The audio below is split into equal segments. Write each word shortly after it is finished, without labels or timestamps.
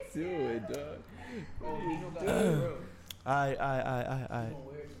doing, dog? I.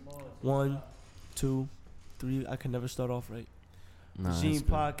 1, 2, 3. I can never start off right. Regime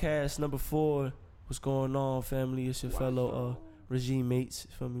Podcast number 4. What's going on, family? It's your fellow Regime Mates.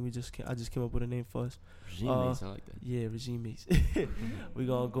 Feel me? I just came up with a name for us. Regime Mates, I like that. Yeah, Regime Mates. We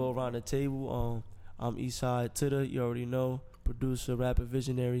gonna go around the table. I'm Eastside Titter. You already know. Producer, rapper,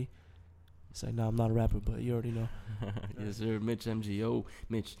 visionary. It's like, nah, I'm not a rapper, but you already know. Yes, sir. Mitch MGO.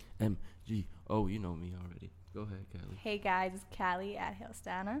 Mitch MGO. You know me already. Go ahead, Callie. Hey guys, it's Callie at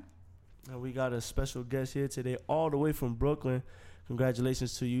Hillstana. And we got a special guest here today, all the way from Brooklyn.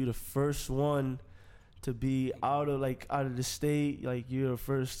 Congratulations to you, the first one to be out of the state. Like, you're the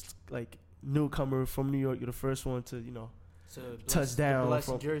first newcomer from New York. You're the first one to touch down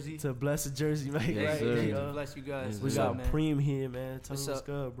blessed Jersey. To blessed Jersey, man. Yes, right? sir. Bless you guys. We got Preem here, man. Tell me what's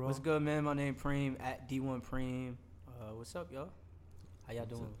good, bro. What's good, man? My name Preem at D1 Preem. What's up, y'all? How y'all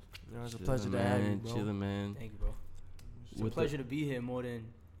doing? It's a pleasure to have you, bro. Chillin', man. Thank you, bro. It's a pleasure to be here more than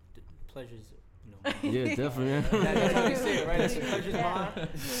the pleasures. Yeah, definitely. That's how you say it, right? That's the pleasure's mine.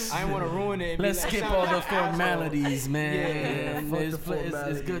 I didn't want to ruin it. Let's skip all the formalities, man. Yeah.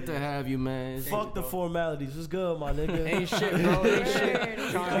 It's good to have you, man. Fuck the formalities. What's good, my nigga? Ain't shit, bro. Ain't shit.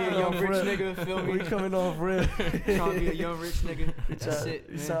 Trying to be a young rich nigga, feel me? We coming off real. Trying to be a young rich nigga. That's it,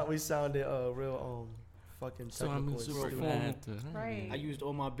 man. We sounded real fucking technical. Super Right. I used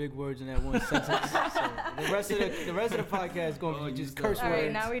all my big words in that one sentence. So the rest of the podcast is gonna be just curse All words.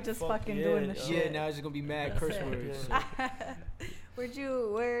 right, now we just fucking doing the Yeah, shit. now it's just gonna be mad curse words. So.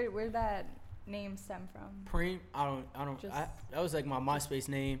 Where'd that name stem from? Preem, that was like my MySpace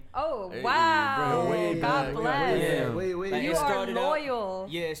name. Oh, Hey, wow. bro, way God back. bless. Yeah. Wait. Like, You it are started out- loyal.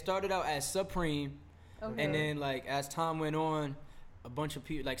 It started out as Supreme, Okay. and then like as time went on, a bunch of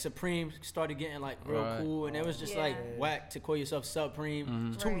people like Supreme started getting like real cool, and it was just like whack to call yourself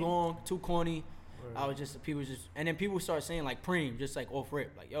Supreme. It's too Right. long, too corny. And then people started saying like Preem, just like off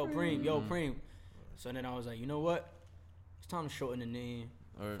rip, like yo Preem, yo Preem. So then I was like, you know what? It's time to shorten the name.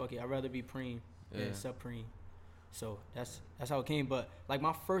 Fuck it, I'd rather be Preem than Supreme. So that's how it came. But like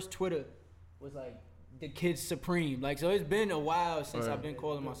my first Twitter was like the Kid Supreme. Like, so it's been a while since I've been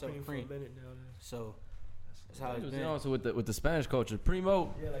calling myself Preem. So that's how it's been. Also with the Spanish culture,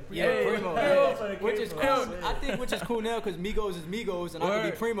 Primo. Primo. Yeah. Which is cool. I think which is cool now because Migos is Migos and I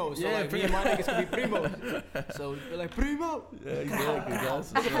can be Primo. So like me and my niggas can be Primos. So we're like Primo. Yeah,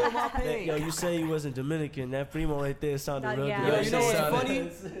 exactly. Feel my pain. Yo, you say you wasn't Dominican. That Primo right there sounded real Yeah. good. Yo, you know what's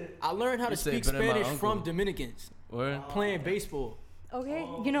Sounded- funny? I learned how to You say speak better than my Spanish uncle. from Dominicans Word. playing baseball. Okay,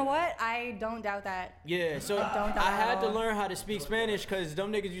 you know what? I don't doubt that. Yeah, so I don't I had at to all. learn how to speak Spanish because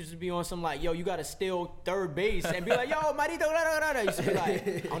them niggas used to be on some like, yo, you gotta steal third base and be like, yo, marito, da da da da. Used to be like,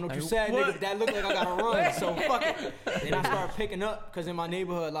 I don't know what you said, nigga, but that look like I gotta run, so fuck it. Then I started picking up because in my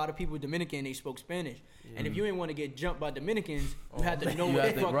neighborhood, a lot of people were Dominican, they spoke Spanish. And if you ain't want to get jumped by Dominicans, you had to know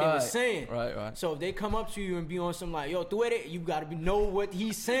what the fuck they was saying. Right. So if they come up to you and be on some like, yo, tú eres, you gotta know what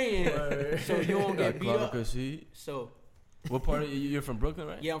he's saying so you don't get beat up. So. What part of you're from Brooklyn,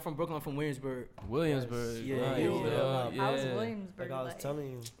 right? Yeah, I'm from Brooklyn. I'm from Williamsburg. Williamsburg. Yeah. Right. Yeah. I was Williamsburg. Like I was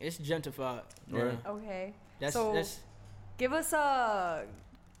telling you. It's gentrified. Right. Yeah. Okay. That's Give us a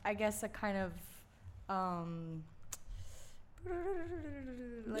kind of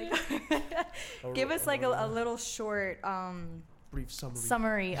give us like a little short Brief summary.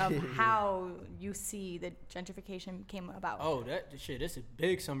 summary of how you see the gentrification came about. Oh, that shit. That's a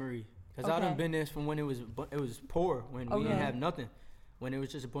big summary. Cause I done Okay. been there from when it was poor, when we didn't Okay. have nothing, when it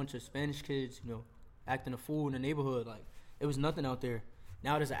was just a bunch of Spanish kids, acting a fool in the neighborhood. Like it was nothing out there.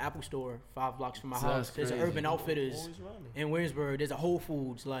 Now there's an Apple store 5 blocks from my house. There's an crazy. Urban Outfitters in Williamsburg. There's a Whole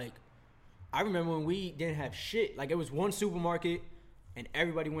Foods. Like I remember when we didn't have shit. Like it was one supermarket, and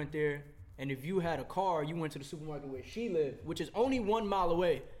everybody went there. And if you had a car, you went to the supermarket where she lived, which is only 1 mile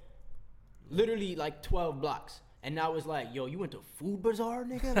away. Literally like 12 blocks. And now it's like, yo, you went to Food Bazaar,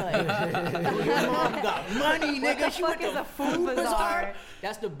 nigga? Like, yo, your mom got money, nigga. the She fuck went is to a Food Bazaar?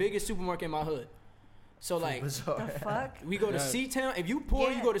 That's the biggest supermarket in my hood. So like, The fuck? we go to C-Town. If you poor,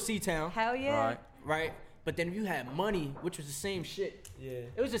 Yeah. you go to C-Town, Hell yeah. right? But then if you had money, which was the same shit, Yeah.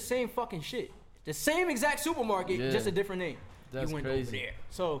 it was the same fucking shit. The same exact supermarket, Yeah. just a different name. That's you went crazy. over there.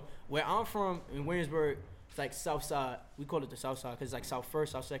 So where I'm from in Williamsburg, it's like South Side. We call it the South Side because it's like South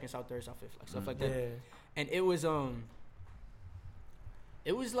First, South Second, South Third, South Fifth, like stuff like that. Yeah. And it was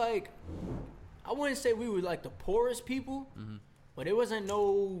like, I wouldn't say we were like the poorest people, but it wasn't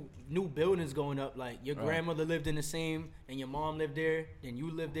no new buildings going up. Like your grandmother lived in the same, and your mom lived there, then you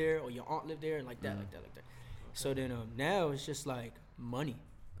lived there, or your aunt lived there, and like that, like that. So then now it's just like money.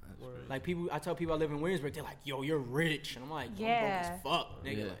 Like I tell people I live in Williamsburg, they're like, yo, you're rich. And I'm like, yo, Yeah. I'm broke as fuck,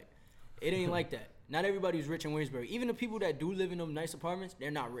 nigga. Yeah. Like, it ain't like that. Not everybody's rich in Williamsburg. Even the people that do live in them nice apartments,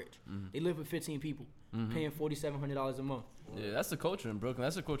 they're not rich. They live with 15 people, paying $4,700 a month. Yeah, that's the culture in Brooklyn.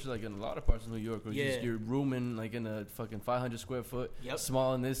 That's the culture like in a lot of parts of New York. Where you're rooming like in a fucking 500 square foot,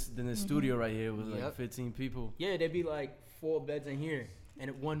 small than this studio right here with like 15 people. Yeah, there'd be like 4 beds in here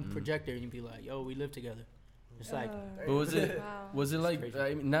and one projector, and you'd be like, yo, we live together. It's like, but was it Wow. like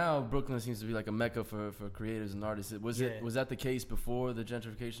I mean, now Brooklyn seems to be like a mecca for creators and artists. Was that the case before the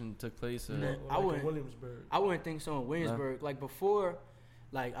gentrification took place? Nah, I wouldn't think so in Williamsburg. Like before,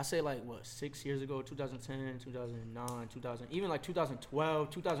 like I say, like what 6 years ago, 2010, 2009, 2000, even like 2012,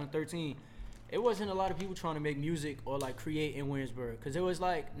 2013. It wasn't a lot of people trying to make music or like create in Williamsburg because it was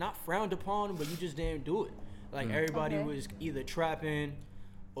like not frowned upon, but you just didn't do it. Like everybody was either trapping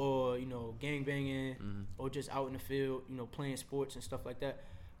or, you know, gang banging or just out in the field, you know, playing sports and stuff like that.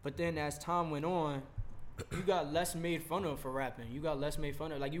 But then as time went on, you got less made fun of for rapping. You got less made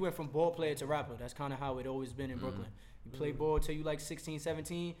fun of. Like you went from ball player to rapper. That's kind of how it always been in Brooklyn. You play ball till you like 16,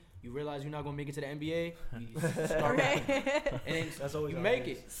 17. You realize you're not going to make it to the NBA. You start rapping. And then you make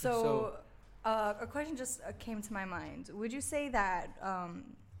it. So a question just came to my mind. Would you say that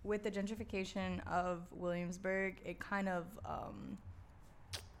with the gentrification of Williamsburg, it kind of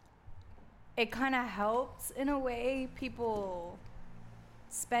helps in a way people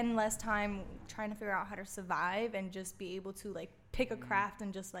spend less time trying to figure out how to survive and just be able to like pick a craft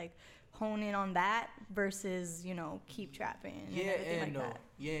and just like hone in on that versus, you know, keep trapping and everything like that?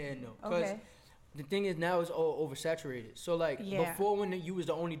 Yeah and no. Because the thing is now it's all oversaturated. So like before when you was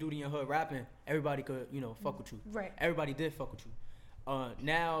the only dude in your hood rapping, everybody could, you know, fuck with you. Right. Everybody did fuck with you.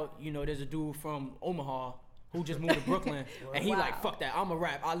 Now, you know, there's a dude from Omaha who just moved to Brooklyn, and he like, fuck that, I'm a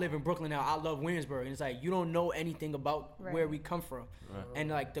rap, I live in Brooklyn now, I love Williamsburg. And it's like, you don't know anything about where we come from. Right. And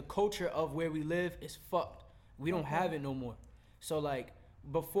like the culture of where we live is fucked. We don't have it no more. So like,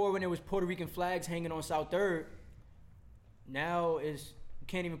 before when there was Puerto Rican flags hanging on South 3rd, now you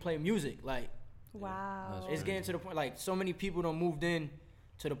can't even play music. Like, wow. It's getting to the point, like so many people done moved in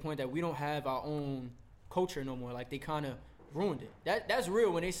to the point that we don't have our own culture no more. Like they kind of ruined it. That's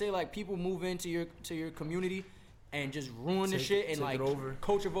real. When they say like people move into your community and just ruin the shit and like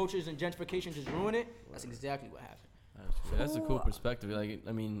culture vultures and gentrification just ruin it, that's exactly what happened. That's a cool perspective. Like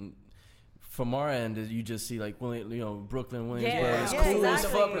I mean, from our end, you just see like Brooklyn, Williamsburg. It's cool as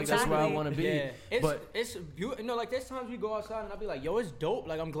fuck. Like that's where I want to be. Yeah. It's beautiful. You know, like there's times we go outside and I'll be like, yo, it's dope.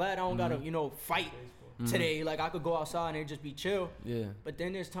 Like I'm glad I don't gotta fight today. Like I could go outside and it just be chill. Yeah. But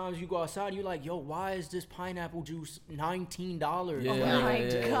then there's times you go outside and you're like, yo, why is this pineapple juice $19? Yeah. Oh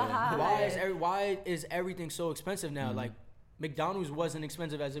my God. Why is everything so expensive now? Like McDonald's wasn't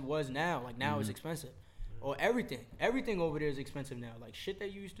expensive as it was now. Like now it's expensive. Or everything over there is expensive now. Like shit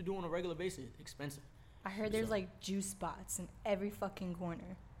that you used to do on a regular basis, expensive. I heard there's like juice spots in every fucking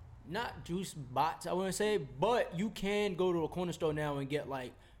corner. Not juice bots, I wouldn't say, but you can go to a corner store now and get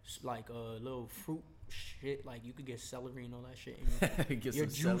like a little fruit shit. Like you could get celery and all that shit. Get your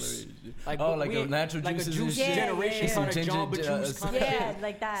some juice, like a natural like juices a juice generation kind of Jamba Juice kind of shit.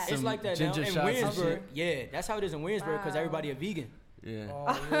 Like that. It's like that now in Williamsburg. Yeah, that's how it is in Williamsburg because everybody a vegan.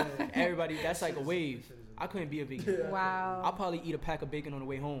 Yeah. Everybody, that's like a wave. I couldn't be a vegan. Wow. I'll probably eat a pack of bacon on the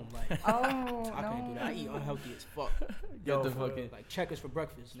way home. Like, I couldn't do that. I eat unhealthy as fuck. Get the fucking like Checkers for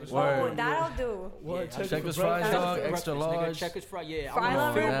breakfast. Oh, that'll do. Yeah, Checkers fries, dog, extra large. Checkers fries, yeah. Fry I'm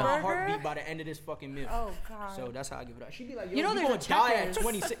gonna feel burger? my heartbeat by the end of this fucking meal. Oh God. So that's how I give it up. She'd be like, yo, you know, you there's a gonna die at Checkers.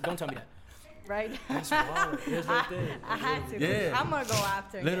 26. Don't tell me that. Right? That's wild. Here's right there. I had to. Yeah. I'm gonna go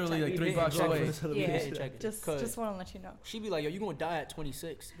after. and get Literally like checked. 3 blocks away. Yeah. Just want to let you know. She'd be like, yo, you gonna die at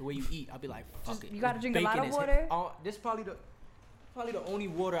 26 the way you eat. I'll be like, fuck it. You gotta drink a lot Bacon of is water. This is probably the only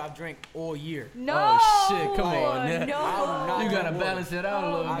water I've drank all year. No. Oh shit! Come on, no. You gotta balance it out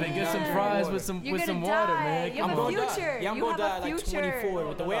a little bit. Get some fries with some water, man. You have a future. Yeah, I'm you gonna die have at a like future. 24.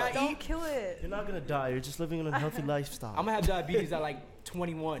 With the way I Don't eat, kill it. You're not gonna die. You're just living an unhealthy lifestyle. I'm gonna have diabetes at like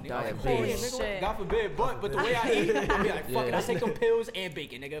 21. Diabetes. Holy Nigga, shit. God forbid, but the way I eat, I'll be like, fuck it. I take them pills and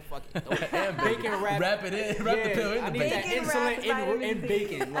bacon, nigga. Fuck it. And Bacon wrap it in. Wrap the pill in I the need that bacon. Bacon wrapped insulin in vitamin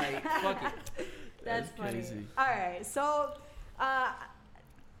bacon. Like, fuck it. That's funny. crazy. All right, so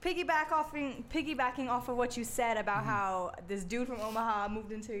piggybacking off of what you said about how this dude from Omaha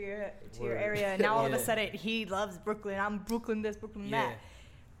moved into your area, and now all of a sudden he loves Brooklyn. I'm Brooklyn this, Brooklyn that.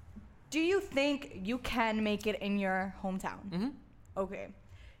 Do you think you can make it in your hometown? Mm-hmm. Okay.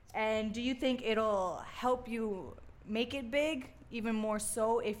 And do you think it'll help you make it big even more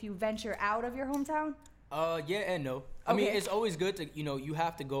so if you venture out of your hometown? Yeah and no. I mean, it's always good to, you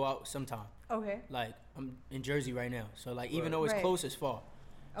have to go out sometime. Okay. Like, I'm in Jersey right now. So, like, even though it's close, it's far.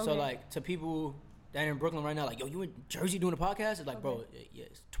 Okay. So like to people that are in Brooklyn right now, like, yo, you in Jersey doing a podcast? It's like, bro, yeah,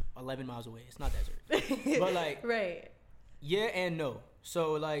 it's 11 miles away. It's not that serious. But like, right. Yeah and no.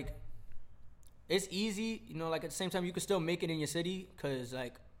 So like, it's easy, you know. Like at the same time, you can still make it in your city, cause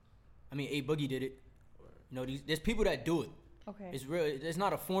like, I mean, A Boogie did it. You know, there's people that do it. Okay. It's real. There's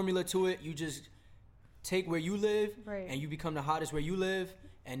not a formula to it. You just take where you live, right, and you become the hottest where you live,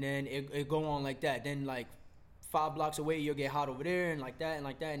 and then it go on like that. Then like 5 blocks away, you'll get hot over there, and like that, and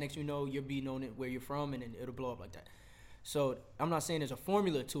like that. And next you know, you'll be known where you're from, and then it'll blow up like that. So I'm not saying there's a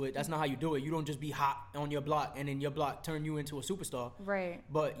formula to it. That's not how you do it. You don't just be hot on your block, and then your block turn you into a superstar. Right.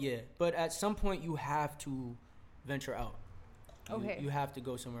 But yeah, but at some point you have to venture out. Okay. You have to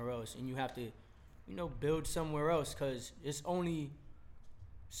go somewhere else, and you have to, you know, build somewhere else, because it's only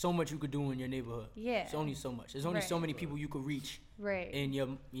so much you could do in your neighborhood. Yeah. It's only so much. There's only so many people you could reach. Right. In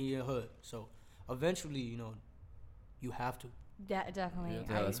your hood. So eventually, you know, you have to. Definitely.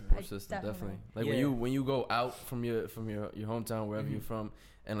 Yeah, that support system, definitely. Like when you go out from your hometown, wherever you're from,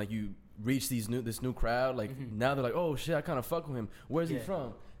 and like you reach this new crowd, like now they're like, oh shit, I kind of fuck with him. Where's he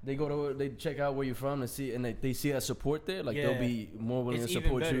from? They check out where you're from and see, and they see that support there. Like they'll be more willing to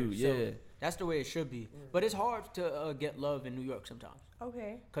support you. So that's the way it should be. But it's hard to get love in New York sometimes.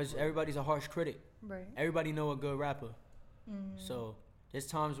 Okay. Because everybody's a harsh critic. Right. Everybody know a good rapper. So there's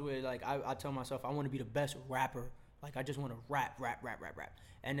times where like I tell myself I want to be the best rapper. Like, I just want to rap.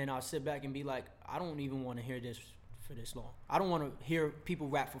 And then I'll sit back and be like, I don't even want to hear this for this long. I don't want to hear people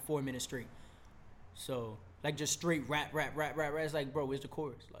rap for 4 minutes straight. So, like, just straight rap. It's like, bro, where's the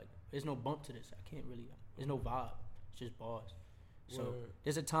chorus? Like, there's no bump to this. There's no vibe. It's just bars. So,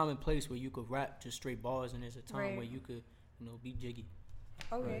 there's a time and place where you could rap just straight bars, and there's a time where you could, you know, be jiggy.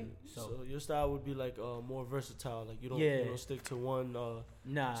 Okay. Right. So your style would be like more versatile. Like you don't stick to one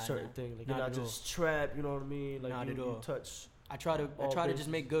certain thing. Like you're not just trap. You know what I mean? Like you touch. I try to just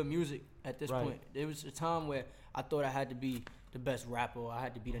make good music at this point. There was a time where I thought I had to be the best rapper, or I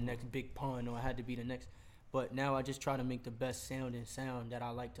had to be the next Big Pun, or I had to be the next. But now I just try to make the best sound that I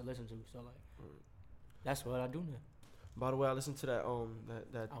like to listen to. So like, that's what I do now. By the way, I listened to that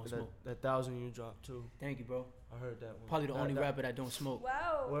 1,000 you dropped too. Thank you, bro. I heard that one. Probably the only rapper that don't smoke.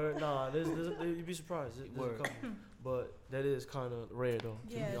 Wow. Nah, you'd be surprised. There's a couple, but that is kind of rare though.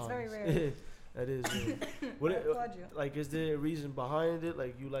 Yeah, it's very rare. That is. Like, is there a reason behind it?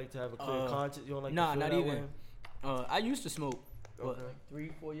 Like, you like to have a clear conscience? You don't like? Nah, not even. I used to smoke. What,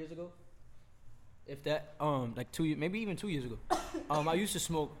 like 3-4 years ago? If that, like 2 years, maybe even 2 years ago. I used to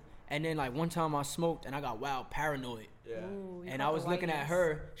smoke. And then, like, one time I smoked, and I got wild paranoid. Yeah. Ooh, and I was looking at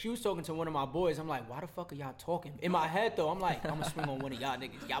her. She was talking to one of my boys. I'm like, why the fuck are y'all talking? In my head, though, I'm like, I'm going to swing on one of y'all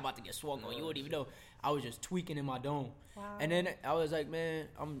niggas. Y'all about to get swung on. You wouldn't even know. I was just tweaking in my dome. Wow. And then I was like, man,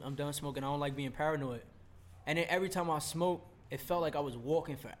 I'm done smoking. I don't like being paranoid. And then every time I smoked, it felt like I was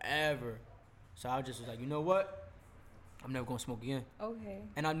walking forever. So I just was like, you know what? I'm never going to smoke again. Okay.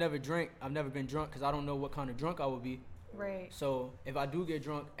 And I've never been drunk because I don't know what kind of drunk I would be. Right. So if I do get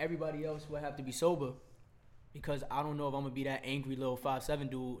drunk, everybody else will have to be sober, because I don't know if I'm gonna be that angry little 5'7"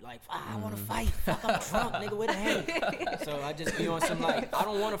 dude. Like, I want to fight. Fuck, I'm drunk, nigga. Where the hell? So I just be on some like, I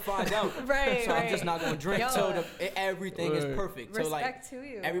don't want to find out. Right. So I'm just not gonna drink till everything is perfect. Respect so like, to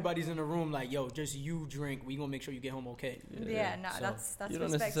you. Everybody's in the room like, yo, just you drink. We gonna make sure you get home okay. Yeah, no, that's you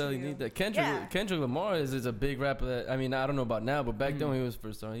don't respect necessarily to you. need that. Kendrick Lamar is a big rapper. That, I mean, I don't know about now, but back then when he was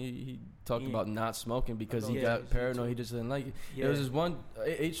first on, he talked about not smoking because he got paranoid. He just didn't like it. There was this one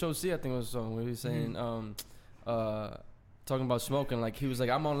HOC, I think it was a song where he was saying, talking about smoking. Like, he was like,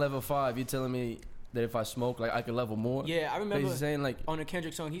 I'm on level 5. You telling me that if I smoke, like, I could level more? Yeah, I remember he's saying, like, on a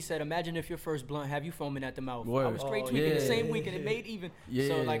Kendrick song, he said, imagine if your first blunt have you foaming at the mouth. Word. I was straight tweaking the same week, and it made even. Yeah.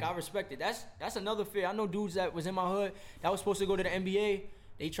 So, like, I respect it. That's another fear. I know dudes that was in my hood that was supposed to go to the NBA.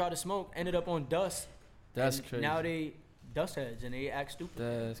 They tried to smoke, ended up on dust. That's crazy. Now they dust heads, and they act stupid.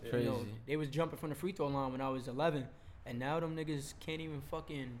 That's crazy. You know, they was jumping from the free throw line when I was 11, and now them niggas can't even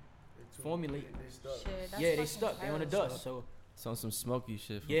fucking formulate. They stuck. They on the dust. So it's on some smoky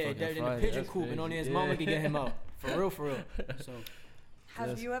shit. Yeah, they're in the pigeon coop, and only his mama can get him out. For real. So,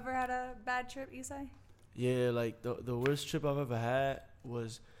 have you ever had a bad trip, Isai? Yeah, like the worst trip I've ever had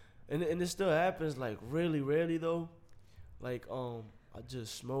was, and it still happens, like really rarely though. Like I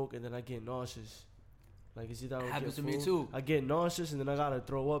just smoke and then I get nauseous. Like, you see that happens to me too. I get nauseous and then I gotta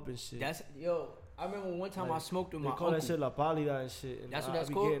throw up and shit. I remember one time I smoked with my uncle. They call that shit La Pálida and shit. And that's what that's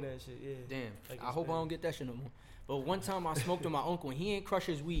called? That shit, yeah. Damn. Like, I hope I don't get that shit no more. But one time I smoked with my uncle, and he ain't crush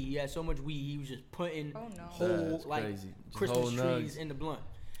his weed. He had so much weed, he was just putting whole, like, Christmas trees in the blunt.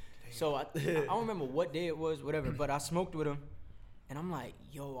 So I don't remember what day it was, whatever, but I smoked with him. And I'm like,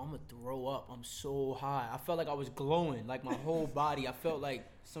 yo, I'm gonna throw up. I'm so high. I felt like I was glowing, like my whole body. I felt like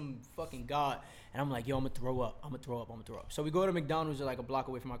some fucking god. And I'm like, yo, I'm gonna throw up. I'm gonna throw up. I'm gonna throw up. So we go to McDonald's, like a block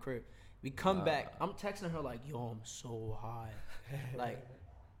away from my crib. We come back. I'm texting her like, yo, I'm so high. Like,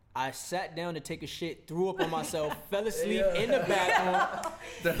 I sat down to take a shit, threw up on myself, fell asleep in the bathroom.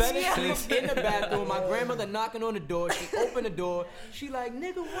 My grandmother knocking on the door. She opened the door. She like,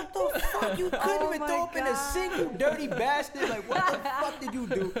 nigga, what the fuck? You couldn't even throw up in a sink, you dirty bastard. Like, what the fuck did you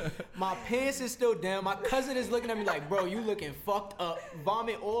do? My pants is still down. My cousin is looking at me like, bro, you looking fucked up.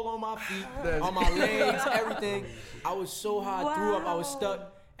 Vomit all on my feet, on my legs, everything. I was so high, I threw up, I was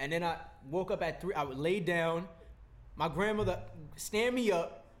stuck. And then I woke up at 3. I would lay down. My grandmother stand me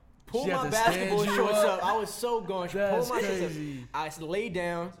up. Pull my basketball shorts up. I was so gone. She pulled my shorts up. I lay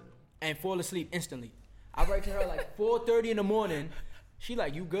down and fall asleep instantly. I write to her like 4:30 in the morning. She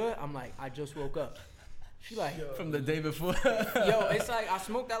like, you good? I'm like, I just woke up. She like, from the day before. Yo, it's like I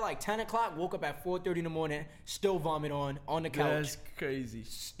smoked at like 10 o'clock, woke up at 4:30 in the morning, still vomit on the couch. That's crazy.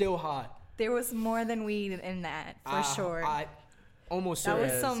 Still hot. There was more than weed in that, for sure. Almost that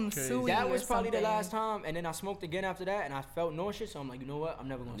serious. was some suey. That was probably the last time, and then I smoked again after that, and I felt nauseous. So I'm like, you know what? I'm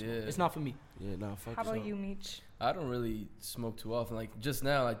never gonna smoke. It's not for me. Yeah, nah, fuck. How about you, Meech? I don't really smoke too often. Like just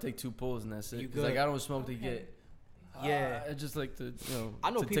now, I take 2 pulls and that's it. Cause like I don't smoke to get. I just like to I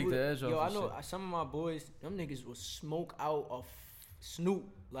know to people, take the edge off. Yo, I know some of my boys. Them niggas will smoke out of Snoop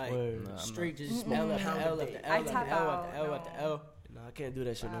like straight, just L after L after L after L after L. Nah, I can't do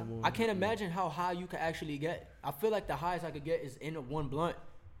that shit no more. I can't imagine how high you could actually get. I feel like the highest I could get is in one blunt.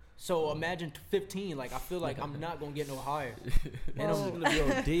 So imagine 15. Like I feel like I'm not gonna get no higher. And I'm gonna be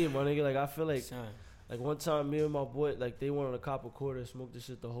OD, my nigga. Like I feel like, like one time me and my boy, like they wanted a cop a quarter, smoked this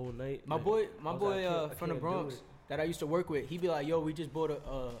shit the whole night. My boy from the Bronx that I used to work with, he be like, yo, we just bought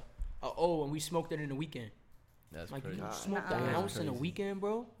a O and we smoked it in the weekend. That's like, crazy. You smoked an ounce in a weekend,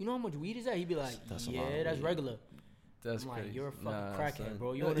 bro? You know how much weed is that? He be like, that's regular. That's I'm crazy. Like, you're a fucking crackhead,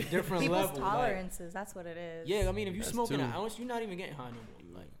 bro. You're on a different level. People's tolerances, that's what it is. Yeah, I mean, if you smoking an ounce, you're not even getting high no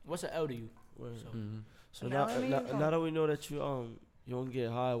more. Like, what's an L to you? So now that we know that you don't get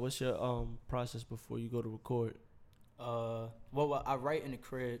high, what's your process before you go to record? Well, I write in the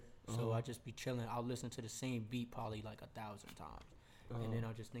crib, so I just be chilling. I'll listen to the same beat probably like 1,000 times, and then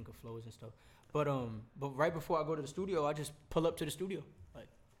I'll just think of flows and stuff. But right before I go to the studio, I just pull up to the studio. Like,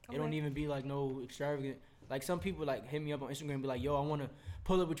 it don't even be like no extravagant. Like some people like hit me up on Instagram and be like, yo, I want to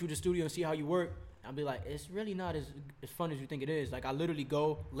pull up with you to the studio and see how you work. I'll be like, it's really not as fun as you think it is. Like I literally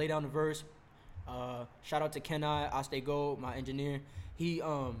go, lay down the verse. Shout out to Kenai, I Stay Gold, my engineer. He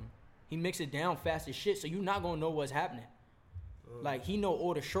mix it down fast as shit, so you're not gonna know what's happening. Like he know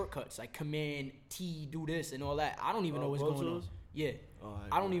all the shortcuts, like Command T, do this and all that. I don't even know what's going on. Yeah,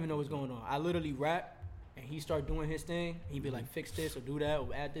 I don't even know what's going on. I literally rap, and he start doing his thing. He'd be like, fix this or do that or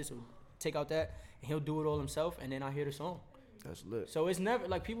add this or take out that. And he'll do it all himself, and then I hear the song. That's lit. So it's never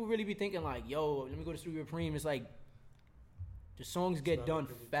like people really be thinking like, yo, let me go to Studio Preem. It's like the songs get done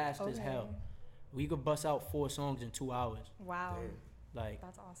fast as hell. We could bust out 4 songs in 2 hours. Wow. Like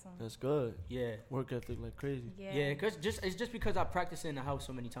that's awesome. That's good. Yeah. Work ethic like crazy. Yeah, cause it's just because I practiced in the house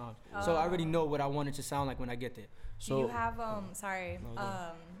so many times, so I already know what I want it to sound like when I get there. So you have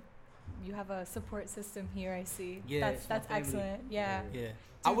you have a support system here. I see. Yeah, that's excellent. Yeah. Yeah.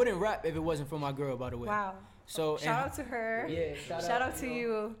 I wouldn't rap if it wasn't for my girl, by the way. Wow. So shout out to her. Yeah. Shout out to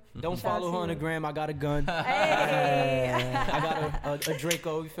you. Don't follow her on the gram. I got a gun. Hey. I got a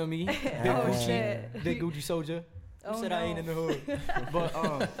Draco. You feel me? Big Gucci, shit. Big Gucci soldier. Who said I ain't in the hood? But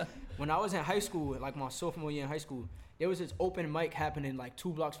when I was in high school, like my sophomore year in high school, there was this open mic happening like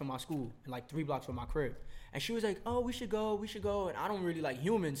 2 blocks from my school and like 3 blocks from my crib. And she was like, "Oh, we should go." And I don't really like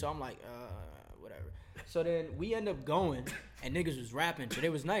humans, so I'm like, whatever. So then we end up going, and niggas was rapping, so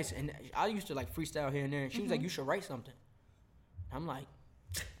it was nice. And I used to like freestyle here and there. And she was like, "You should write something." I'm like,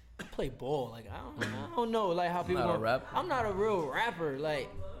 I play ball. Like I don't know like how people. I'm not a real rapper. Like,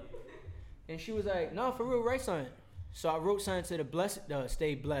 and she was like, "No, for real, write something." So I wrote something to the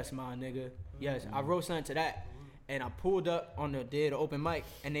Stay Blessed, my nigga. Yes, I wrote something to that, and I pulled up on the day of the open mic,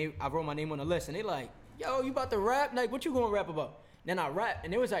 and I wrote my name on the list, and they like, "Yo, you about to rap? Like, what you gonna rap about?" Then I rap,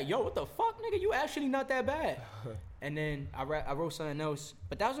 and they was like, "Yo, what the fuck, nigga? You actually not that bad." And then I wrote something else,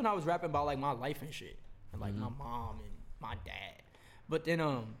 but that was when I was rapping about like my life and shit, and like my mom and my dad. But then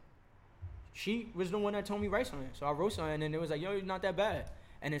she was the one that told me write something, so I wrote something, and it was like, "Yo, you're not that bad."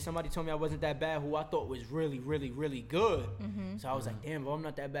 And then somebody told me I wasn't that bad, who I thought was really, really, really good. So I was like, damn, bro, I'm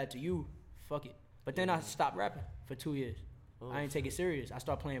not that bad to you. Fuck it. But then I stopped rapping for 2 years. I didn't take it serious. I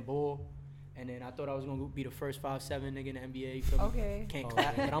started playing ball. And then I thought I was gonna be the first 5'7" nigga in the NBA. You feel me? Okay. Can't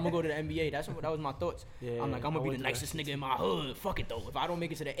clap, but I'm gonna go to the NBA. That was my thoughts. Yeah, I'm like, I'm gonna be the nicest nigga in my hood. Fuck it though. If I don't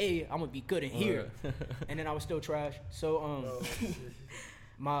make it to the A, I'm gonna be good in here. And then I was still trash. So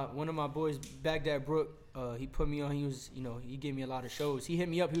one of my boys, Baghdad Brook, he put me on. He gave me a lot of shows. He hit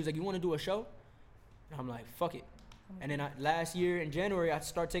me up. He was like, you want to do a show? And I'm like, fuck it. And then last year in January, I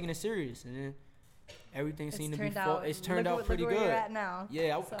started taking it serious, and then everything seemed to be it's turned out pretty good. You're at now.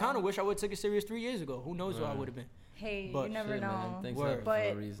 Yeah, I kind of wish I would have took it serious 3 years ago. Who knows where I would have been. Hey, but you never know. Things happen for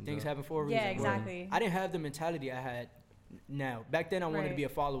a reason. Things happen for a reason. Yeah, exactly. I didn't have the mentality I had now. Back then, I wanted to be a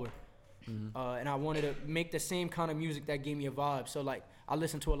follower. And I wanted to make the same kind of music that gave me a vibe. So, like, I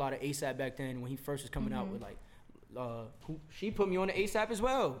listened to a lot of ASAP back then when he first was coming out with, like, she put me on the ASAP as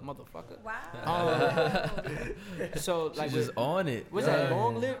well, motherfucker. Wow. So like, she's just on it. Was that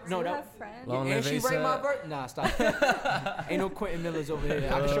Long Live? No, that. Long Live. And she write my verse. Nah, stop. Ain't no Quentin Millers over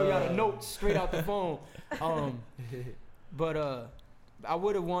here. I can show y'all the notes straight out the phone. But I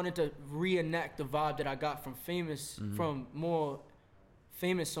would have wanted to reenact the vibe that I got from more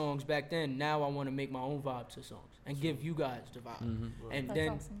famous songs back then. Now I want to make my own vibe to songs and give you guys the vibe. And that's then,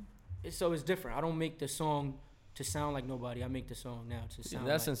 awesome. So it's different. I don't make the song to sound like nobody. I make the song now to sound. In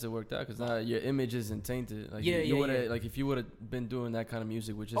that sense, it worked out because now your image isn't tainted. Like like if you would have been doing that kind of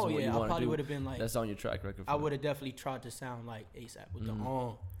music, which is what you want to do, I probably would have been like, that's on your track record. I would have definitely tried to sound like ASAP with the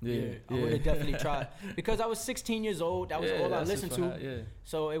on. I would have definitely tried because I was 16 years old. That was all I listened to.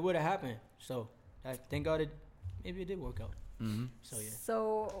 So it would have happened. So thank God maybe it did work out.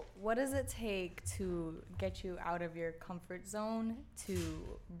 So what does it take to get you out of your comfort zone to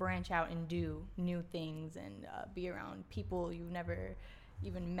branch out and do new things and be around people you've never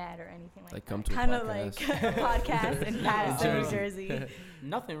even met or anything like that? Come to kind of like a podcast in Patterson, New Jersey.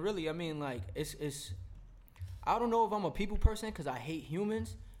 Nothing really. I mean, like it's. I don't know if I'm a people person because I hate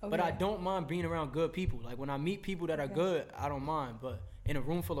humans, but I don't mind being around good people. Like when I meet people that are good, I don't mind, but in a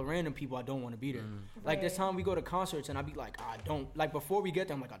room full of random people, I don't want to be there. Like this time we go to concerts and I be like, I don't, like before we get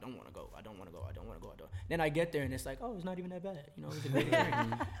there, I'm like, I don't want to go. Then I get there and it's like, oh, it's not even that bad. You know, it's a great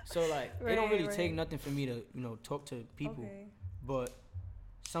experience. So like, it don't really take nothing for me to, talk to people. But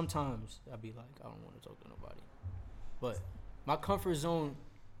sometimes I be like, I don't want to talk to nobody. But my comfort zone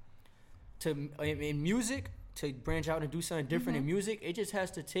in music, to branch out and do something different in music, it just has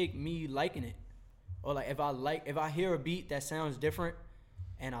to take me liking it. Or like if I hear a beat that sounds different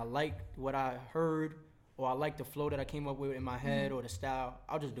and I like what I heard or I like the flow that I came up with in my head or the style,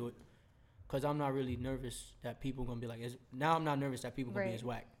 I'll just do it. Cause I'm not really nervous that people gonna be like, now I'm not nervous that people gonna be as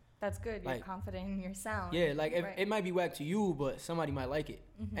whack. That's good. You're confident in your sound. Yeah, like it might be whack to you, but somebody might like it.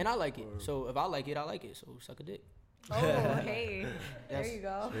 And I like it. So if I like it, I like it. So suck a dick. Oh, hey. There you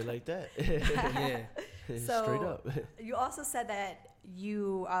go. Straight like that. Yeah. So straight up. You also said that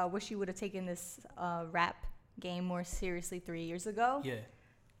you wish you would have taken this rap game more seriously 3 years ago. Yeah.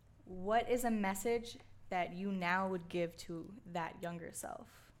 What is a message that you now would give to that younger self?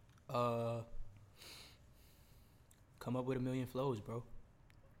 Come up with 1 million flows, bro.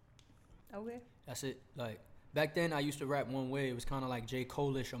 Okay. That's it. Like back then, I used to rap one way. It was kind of like J.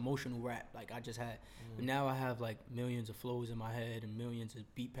 Cole-ish emotional rap. Like I just had, but now I have like millions of flows in my head and millions of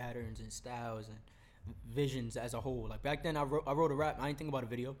beat patterns and styles and visions as a whole. Like back then, I wrote a rap. I didn't think about a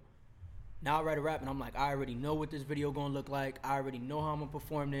video. Now I write a rap and I'm like, I already know what this video gonna look like. I already know how I'm gonna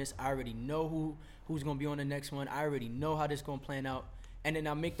perform this. I already know who's gonna be on the next one. I already know how this gonna plan out. And then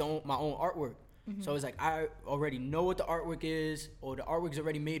I make my own artwork. So it's like I already know what the artwork is, or the artwork's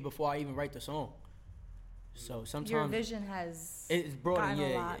already made before I even write the song. So sometimes your vision has broadened,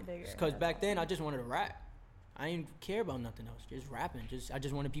 a lot bigger. Because back then I just wanted to rap. I didn't care about nothing else, just rapping. I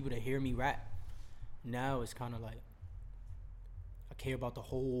just wanted people to hear me rap. Now it's kind of like I care about the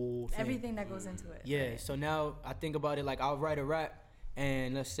whole thing. Everything that goes into it. Yeah. Right. So now I think about it like I'll write a rap,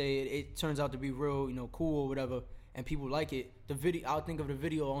 and let's say it turns out to be real, cool or whatever, and people like it. I'll think of the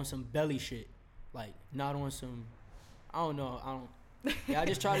video on some belly shit, like not on some. I don't know. I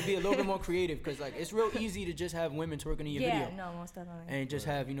just try to be a little bit more creative because like it's real easy to just have women twerking in your video. Yeah, no, most definitely. And just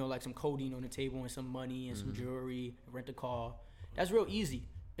have like some codeine on the table and some money and some jewelry, rent a car. That's real easy.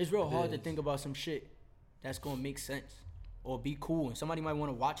 It's real hard to think about some shit that's gonna make sense or be cool and somebody might want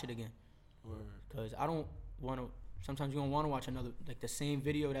to watch it again. Because I don't want to. Sometimes you don't want to watch another like the same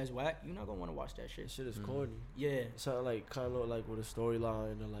video that's whack. You're not gonna want to watch that shit. That shit is corny. Yeah. So like kind of like with a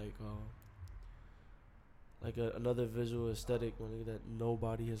storyline or like another visual aesthetic that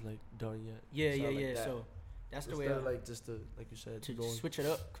nobody has like done yet. Yeah. Like that. So that's the Instead way. Of like just to like you said to switch it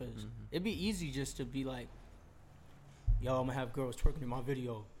up because it'd be easy just to be like, yo, I'm gonna have girls twerking in my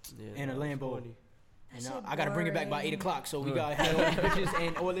video in a Lambo. And I gotta bring it back by 8 o'clock, so we gotta have all these bitches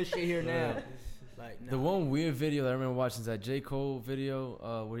and all this shit here now. Like, nah. The one weird video that I remember watching is that J. Cole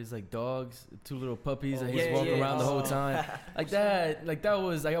video where he's like dogs, 2 little puppies, and he's walking around the whole time.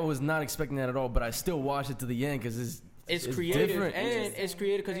 That was not expecting that at all, but I still watched it to the end because it's creative, different. And it's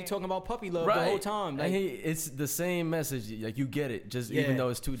creative because he's talking about puppy love the whole time. Like, it's the same message. Like, you get it, just even though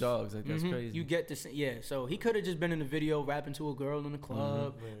it's 2 dogs. Like, that's crazy. You get this, So he could have just been in the video rapping to a girl in the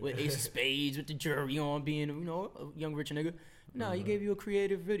club with Ace of Spades, with the jury on, being a young rich nigga. No, he gave you a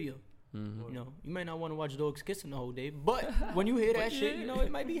creative video. You know, you might not want to watch dogs kissing the whole day, but when you hear that shit, you know it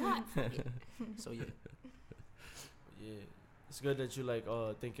might be hot. So yeah. It's good that you like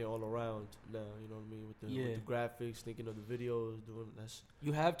thinking all around now. You know what I mean, with the graphics, thinking of the videos, doing that's.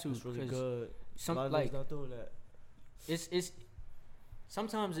 You have to. It's really good. Some a lot of like not doing that. It's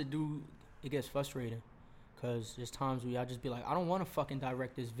sometimes it gets frustrating. Cause there's times where I just be like, I don't want to fucking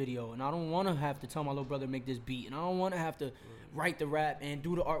direct this video, and I don't want to have to tell my little brother to make this beat, and I don't want to have to write the rap and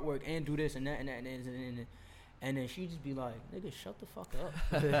do the artwork and do this and that and then she just be like, nigga, shut the fuck up.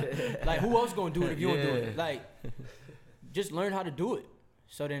 Like, who else gonna do it if you don't do it? Like, just learn how to do it.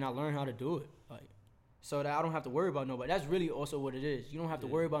 So then I learned how to do it, like, so that I don't have to worry about nobody. That's really also what it is. You don't have to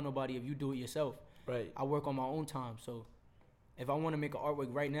worry about nobody if you do it yourself. Right. I work on my own time, so if I want to make an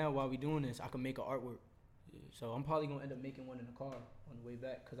artwork right now while we doing this, I can make an artwork. So I'm probably gonna end up making one in the car on the way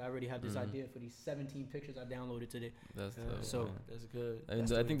back because I already have this idea for these 17 pictures I downloaded today. That's that's good.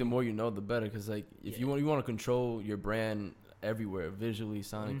 And I think the more you know, the better. Because like if you want to control your brand everywhere, visually,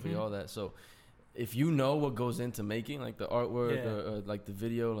 sonically, all that. So if you know what goes into making like the artwork or like the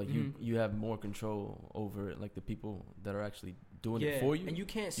video, like you have more control over it. Like the people that are actually doing it for you, and you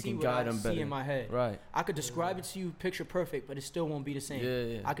can't see what I see in my head. Right. I could describe it to you picture perfect, but it still won't be the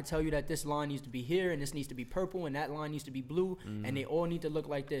same. I could tell you that this line needs to be here, and this needs to be purple, and that line needs to be blue, and they all need to look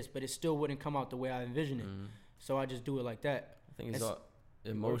like this, but it still wouldn't come out the way I envision it. So I just do it like that. I think it's all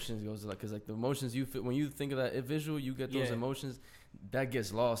emotions goes like, because like the emotions you feel when you think of that visual, you get those emotions that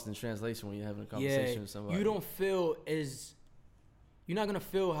gets lost in translation when you're having a conversation with somebody. You don't feel you're not gonna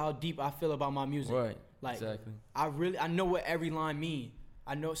feel how deep I feel about my music. Right. Like, exactly. I know what every line mean.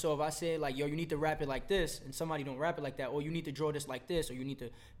 I know, so if I say like, yo, you need to rap it like this, and somebody don't rap it like that, or you need to draw this like this, or you need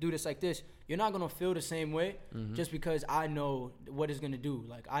to do this like this, you're not gonna feel the same way just because I know what it's gonna do.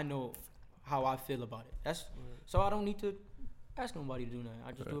 Like, I know how I feel about it. So I don't need to ask nobody to do nothing.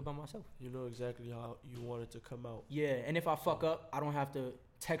 I just do it by myself. You know exactly how you want it to come out. Yeah, and if I fuck up, I don't have to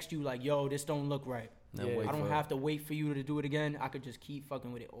text you like, yo, this don't look right. I don't have to wait for you to do it again. I could just keep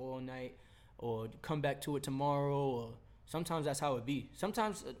fucking with it all night, or come back to it tomorrow, or sometimes that's how it be.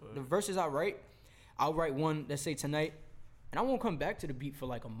 Sometimes the verses I'll write one, let's say tonight, and I won't come back to the beat for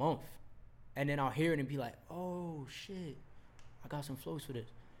like a month, and then I'll hear it and be like, oh shit, I got some flows for this,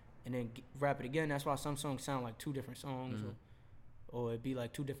 and then rap it again. That's why some songs sound like 2 different songs, or it'd be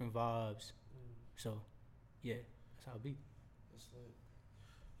like 2 different vibes. So yeah, that's how it be. That's like,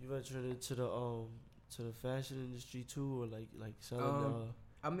 you ventured into the fashion industry too, or like selling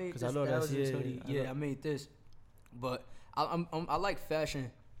I made this hoodie. I made this, but I like fashion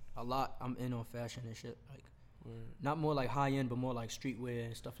a lot. I'm in on fashion and shit. Like, not more like high end, but more like streetwear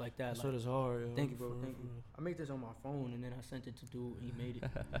and stuff like that. That's what it's hard. Yo. Thank you, bro. Thank you. I made this on my phone and then I sent it to dude. He made it.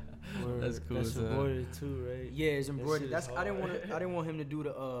 That's cool. That's embroidered too, right? Yeah, it's embroidered. I didn't want him to do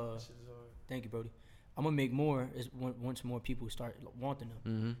the. Thank you, Brody. I'm gonna make more once more people start wanting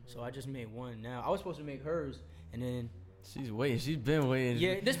them. So I just made one now. I was supposed to make hers, and then. She's waiting. She's been waiting.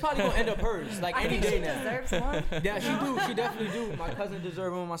 Yeah, this probably gonna end up hers. Like any day now. Deserves one. Yeah, she do. She definitely do. My cousin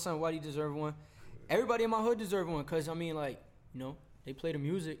deserve one. My son Whitey deserve one. Everybody in my hood deserve one. Cause I mean, like, you know, they play the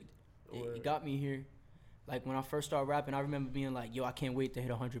music. It got me here. Like when I first started rapping, I remember being like, yo, I can't wait to hit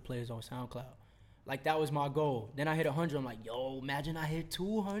 100 plays on SoundCloud. Like that was my goal. Then I hit 100. I'm like, yo, imagine I hit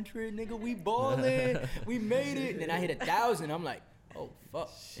 200, nigga. We ballin'. We made it. Then I hit 1,000. I'm like, oh fuck.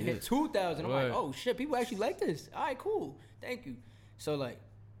 And hit 2,000. I'm like, oh shit, people actually like this. All right, cool. Thank you. So like,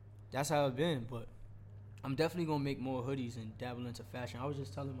 that's how it's been. But I'm definitely gonna make more hoodies and dabble into fashion. I was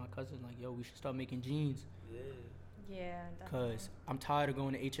just telling my cousin like, yo, we should start making jeans. Yeah, definitely. Cause I'm tired of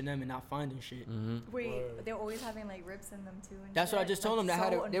going to H&M and not finding shit. Wait, they're always having like rips in them too. And that's shit. what I just told them.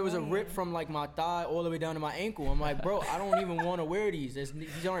 There was a rip from like my thigh all the way down to my ankle. I'm like, bro, I don't even want to wear these.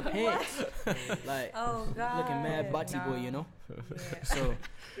 These aren't pants. Like, oh god, looking mad butty boy, you know. Yeah. So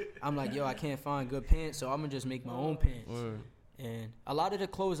I'm like, yo, I can't find good pants, so I'm gonna just make my own pants. And a lot of the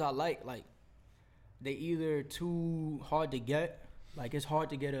clothes I like they either too hard to get. Like it's hard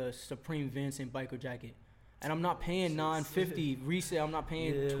to get a Supreme Vincent biker jacket. And I'm not paying $950 resale. I'm not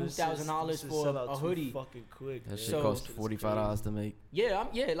paying $2,000 for a hoodie. Fucking quick. That shit costs $45 to make. Yeah,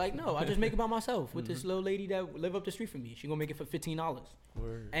 no, I just make it by myself with this little lady that live up the street from me. She gonna make it for $15,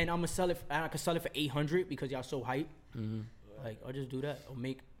 and I'm gonna sell it. And I can sell it for $800 because y'all so hype. Like I'll just do that or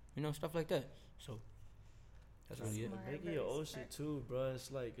make stuff like that. So that's really it. Making your own shit too, bro.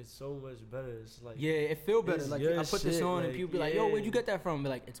 It's like it's so much better. It's like it feel better. Like I put this on and people be like, "Yo, where'd you get that from?" Be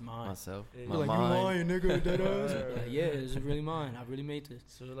like, "It's mine." Myself. My like, mind. You lying, nigga. That ass. Yeah, it's really mine. I really made this.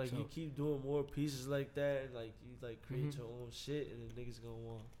 So you keep doing more pieces like that, and like you like create your own shit, and then niggas gonna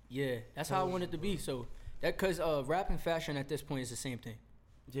want. Yeah, that's how I want it to be. So that cause rap and fashion at this point is the same thing.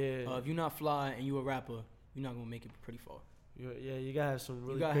 Yeah. If you're not fly and you a rapper, you're not gonna make it pretty far. You gotta have some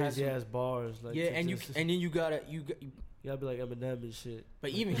really crazy ass bars. Like and then you gotta be like Eminem and shit. But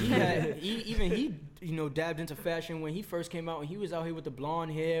even he dabbed into fashion when he first came out, and he was out here with the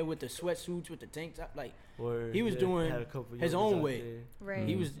blonde hair, with the sweatsuits, with the tank top. Like he was doing his own way. Right.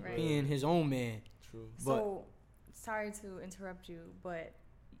 He was being his own man. True. So sorry to interrupt you, but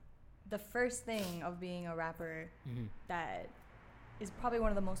the first thing of being a rapper that is probably one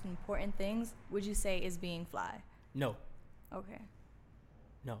of the most important things, would you say, is being fly? No. Okay.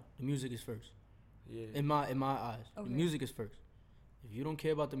 No, the music is first. Yeah. In my eyes, okay. The music is first. If you don't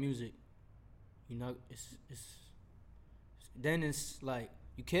care about the music, you're not. Then it's like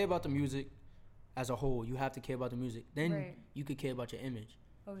you care about the music as a whole. You have to care about the music. Then you could care about your image.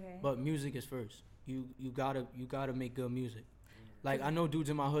 Okay. But music is first. You gotta make good music. Like I know dudes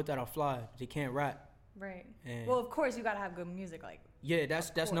in my hood that are fly. They can't rap. Right. And well, of course you gotta have good music. Like. Yeah,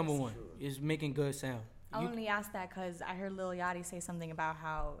 that's number one. Is making good sound. I only asked that because I heard Lil Yachty say something about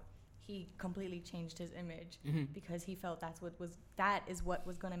how he completely changed his image because he felt that is what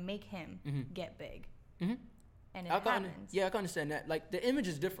was gonna make him get big. And it happens. I can understand that. Like the image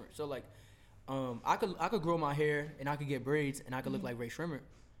is different. So like, I could grow my hair and I could get braids and I could look like Ray Shrimmer,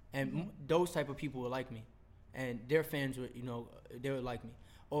 and those type of people would like me, and their fans would they would like me.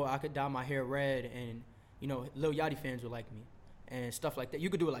 Or I could dye my hair red and Lil Yachty fans would like me, and stuff like that. You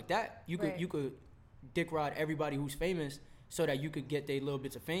could do it like that. You could dick ride everybody who's famous so that you could get their little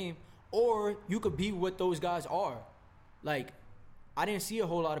bits of fame, or you could be what those guys are. Like, I didn't see a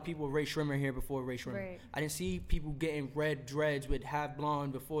whole lot of people with Ray Shrimmer here before Ray Shrimmer. Right. I didn't see people getting red dreads with half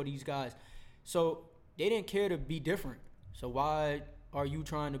blonde before these guys. So they didn't care to be different. So why are you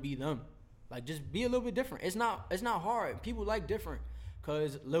trying to be them? Like, just be a little bit different. It's not hard. People like different,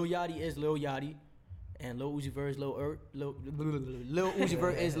 cause Lil Yachty is Lil Yachty. And Lil Uzi Vert is Lil Uzi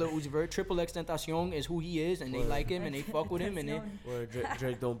Vert is Lil Uzi Vert. Triple X Tentacion is who he is, and they like him and they fuck with him, and they.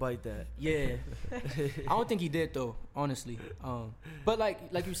 Drake don't bite that. Yeah, I don't think he did though, honestly. But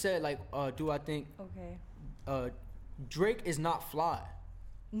like you said, do I think? Okay. Drake is not fly.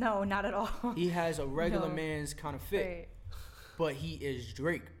 No, not at all. He has a regular man's kind of fit, but he is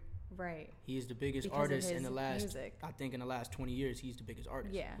Drake. Right. He is the biggest artist in the last music. I think in the last 20 years he's the biggest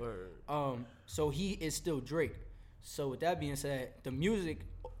artist. Yeah. So he is still Drake. So with that being said, the music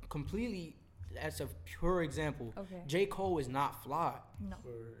completely, that's a pure example. Okay. J. Cole is not fly. No.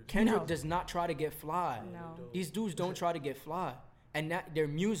 Kendrick does not try to get fly. No. These dudes don't try to get fly. And that their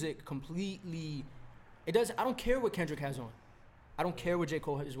music completely, it does. I don't care what Kendrick has on. I don't care what J.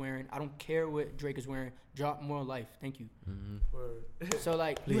 Cole is wearing. I don't care what Drake is wearing. Drop more life. Thank you. So,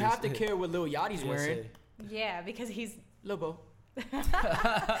 like, you have to care what Lil Yachty's wearing. Yeah, because he's... Lil Bo.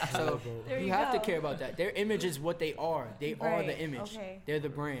 So, you have to care about that. Their image is what they are. They are the image. Okay. They're the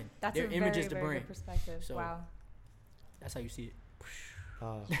brand. That's their a image very, is the very brand. good perspective. So, wow. That's how you see it.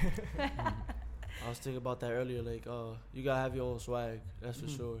 I was thinking about that earlier. Like, you gotta have your own swag. That's for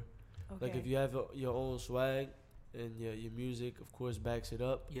sure. Okay. Like, if you have your own swag and your music, of course, backs it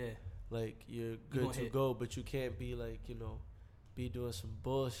up. Yeah. Like, you're good to go, but you can't be like, be doing some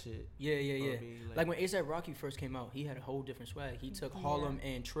bullshit. Yeah. I mean, like when A$AP Rocky first came out, he had a whole different swag. He took Harlem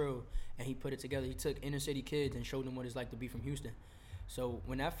and Trill and he put it together. He took inner city kids and showed them what it's like to be from Houston. So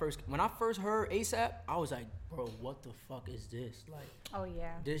when I first heard A$AP, I was like, bro, what the fuck is this? Like, oh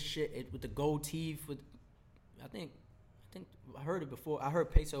yeah, this shit with the gold teeth. I think I heard it before. I heard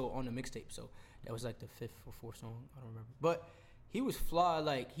Peso on the mixtape, so that was like the 5th or 4th song. I don't remember, but he was fly.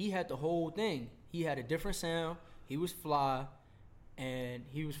 Like, he had the whole thing. He had a different sound. He was fly, and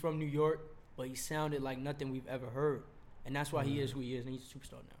he was from New York, but he sounded like nothing we've ever heard, and that's why he is who he is, and he's a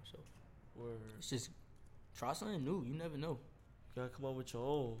superstar now. So it's just try something new. You never know. You gotta come out with your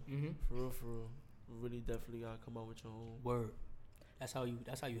own. For real. You really definitely gotta come out with your own. Word. That's how you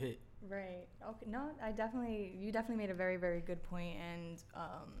hit. Right. Okay. No, you definitely made a very, very good point, and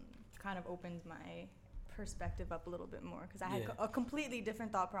kind of opened my perspective up a little bit more, because I had a completely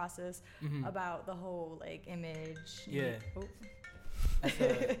different thought process about the whole like image. Yeah. Oh. That's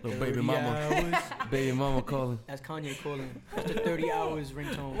little baby mama. Baby mama calling. That's Kanye calling. That's the 30 hours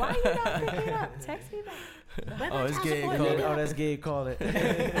ringtone. Why are you not picking up? Text me back. Oh, it's Gabe calling. Oh, that's Gabe calling.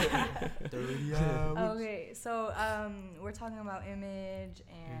 30 hours. Okay, so we're talking about image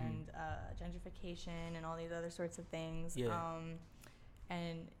and gentrification and all these other sorts of things. Yeah.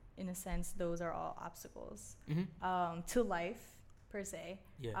 And in a sense, those are all obstacles to life, per se.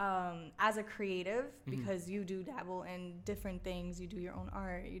 Yeah. As a creative, because you do dabble in different things, you do your own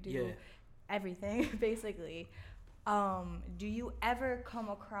art, you do everything, basically. Do you ever come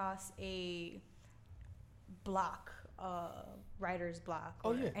across a block, writer's block,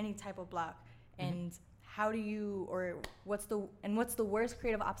 or any type of block, and how do you, or what's the worst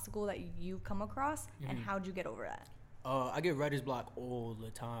creative obstacle that you've come across, and how'd you get over that? I get writer's block all the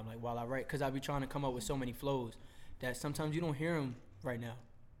time, like while I write, because I be trying to come up with so many flows that sometimes you don't hear them right now.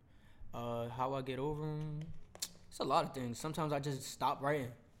 How I get over them, it's a lot of things. Sometimes I just stop writing,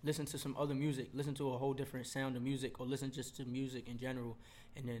 listen to some other music, listen to a whole different sound of music, or listen just to music in general,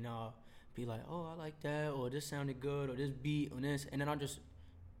 and then be like, oh, I like that, or this sounded good, or this beat, or this, and then I just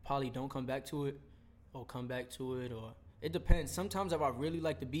probably don't come back to it, or come back to it, or it depends. Sometimes if I really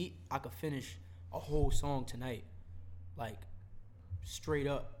like the beat, I could finish a whole song tonight, like straight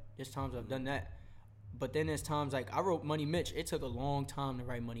up. There's times I've done that. But then there's times like I wrote Money Mitch. It took a long time to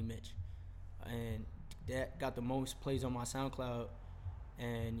write Money Mitch, and that got the most plays on my SoundCloud,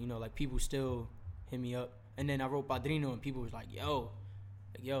 and you know, like people still hit me up. And then I wrote Padrino, and people was like,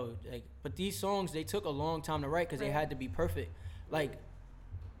 but these songs, they took a long time to write because they had to be perfect. Like,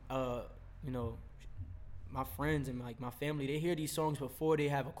 you know, my friends and like my family, they hear these songs before they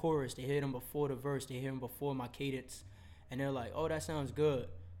have a chorus. They hear them before the verse. They hear them before my cadence, and they're like, oh, that sounds good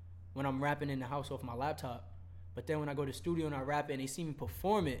when I'm rapping in the house off my laptop. But then when I go to the studio and I rap it and they see me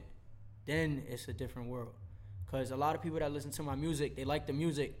perform it, then it's a different world. Because a lot of people that listen to my music, they like the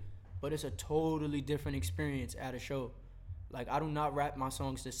music, but it's a totally different experience at a show. Like, I do not rap my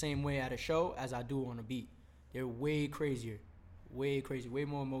songs the same way at a show as I do on a beat. They're way crazier, way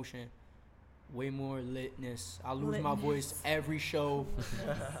more emotion, way more litness. I lose my voice every show.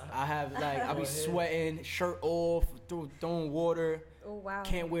 I be sweating, shirt off, throwing water. Oh, wow.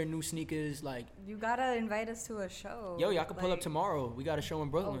 Can't wear new sneakers. Like, you gotta invite us to a show. Yo, y'all can pull up tomorrow. We got a show in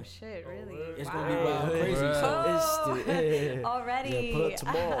Brooklyn. Oh shit, really? It's gonna be wild, crazy. Already. Yeah, pull up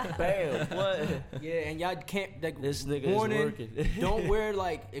tomorrow. Bam. What? Yeah, and y'all can't, like, this nigga is working. Don't wear,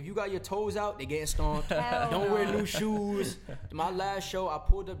 like, if you got your toes out, they getting stomped. Don't wear new shoes. My last show, I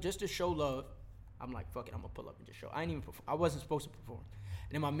pulled up just to show love. I'm like, fuck it, I'm gonna pull up and just show. I ain't even perform. I wasn't supposed to perform.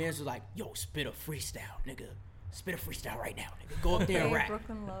 And then my mans was like, yo, spit a freestyle, nigga. Spit a freestyle right now, nigga. Go up there and rap.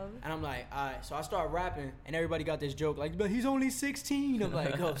 Brooklyn Love. And I'm like, all right. So I start rapping, and everybody got this joke, like, but he's only 16. I'm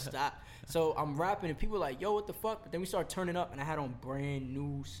like, oh, stop. So I'm rapping, and people are like, yo, what the fuck? But then we start turning up, and I had on brand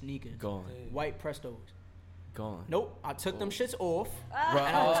new sneakers. Gone. White Prestos. Gone. Nope. I took them shits off, and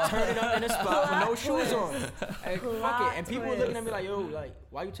I was turning up in a spot with no shoes on. Hey, fuck it. And people were looking at me like, yo, like,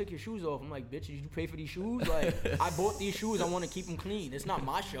 why you took your shoes off? I'm like, bitch, did you pay for these shoes? Like, I bought these shoes. I want to keep them clean. It's not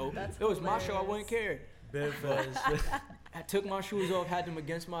my show. It was my show. I wouldn't care. I took my shoes off, had them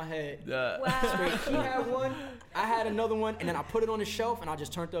against my head. Wow. He had one, I had another one, and then I put it on the shelf, and I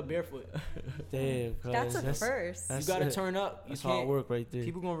just turned up barefoot. Damn, that's a first. You gotta turn up. That's hard work right there.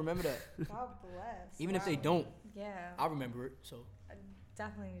 People gonna remember that. God bless. Even if they don't. Yeah. I remember it. So I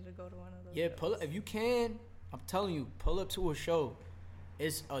definitely need to go to one of those. Yeah, shows. pull up if you can. I'm telling you, pull up to a show.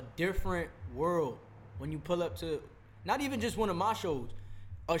 It's a different world when you pull up to, not even just one of my shows.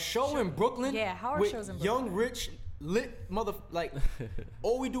 A show in Brooklyn. Yeah, how are with shows in Brooklyn? young, rich, lit like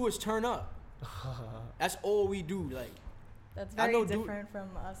all we do is turn up. That's all we do. Like, that's very different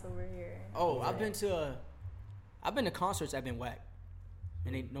from us over here. Oh, yeah. I've been to concerts that been whack,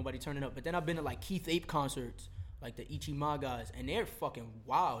 and ain't nobody turning up. But then I've been to like Keith Ape concerts, like the Ichima guys, and they're fucking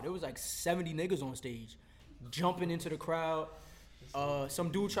wild. There was like 70 niggas on stage, jumping into the crowd.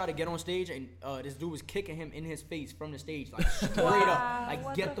 Some dude tried to get on stage, and this dude was kicking him in his face from the stage, like straight up,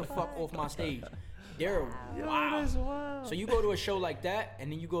 like get the fuck off my stage. They're wild. So you go to a show like that, and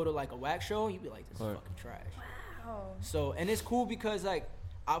then you go to like a whack show, you be like, this is fucking trash. Wow. So, and it's cool because like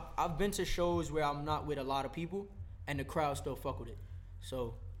I've been to shows where I'm not with a lot of people, and the crowd still fuck with it.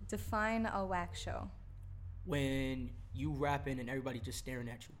 So define a whack show. When you rapping and everybody just staring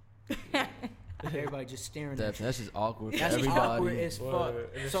at you. Everybody just staring at you. That's just awkward for that's everybody. Awkward as fuck.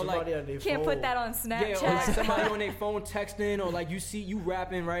 So like, can't put that on Snapchat. Yeah, or like somebody on their phone texting, or like you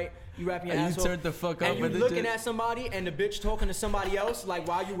rapping, right? You rapping your ass off. You turned the fuck up. And you looking at somebody, and the bitch talking to somebody else, like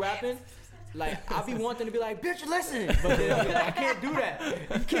while you rapping. Like I be wanting to be like, bitch, listen, but then I'll be like, I can't do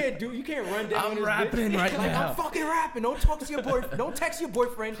that. You can't run down. I'm this rapping bitch. right like, now. I'm fucking rapping. Don't talk to your boyfriend. Don't text your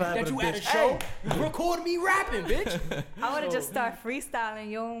boyfriend that you at a show. You record me rapping, bitch. I would have just start freestyling.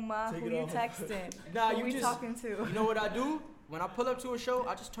 Yo, ma, who you texting? Nah, who you we just talking to? You know what I do? When I pull up to a show,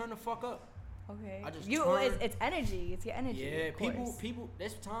 I just turn the fuck up. Okay. I just it's energy. It's your energy. Yeah, people.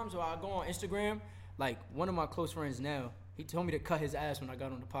 There's times where I go on Instagram. Like one of my close friends now, he told me to cut his ass when I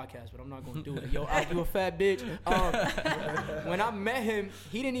got on the podcast, but I'm not gonna do it. Yo, you a fat bitch. When I met him,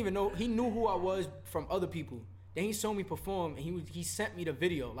 he didn't even know. He knew who I was from other people. Then he saw me perform, and he sent me the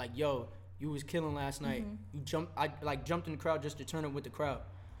video. Like, yo, you was killing last night. You jumped. I jumped in the crowd just to turn up with the crowd.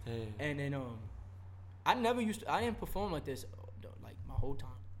 Hey. And then I didn't perform like this like my whole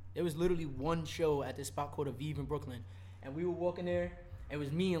time. There was literally one show at this spot called Aviv in Brooklyn, and we were walking there. It was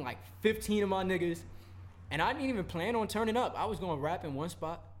me and like 15 of my niggas, and I didn't even plan on turning up. I was gonna rap in one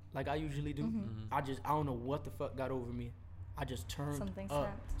spot like I usually do. I don't know what the fuck got over me. I just turned Something up.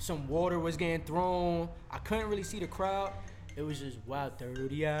 snapped. Some water was getting thrown. I couldn't really see the crowd. It was just wow,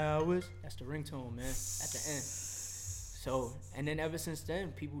 30 hours. That's the ringtone, man. At the end. So, and then ever since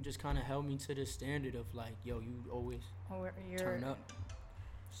then, people just kind of held me to the standard of like, yo, you always turn up.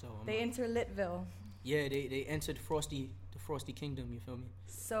 So they enter Litville. Yeah, they entered the Frosty Kingdom. You feel me?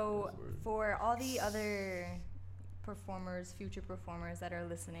 So for all the other performers, future performers that are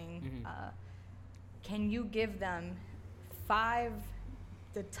listening, can you give them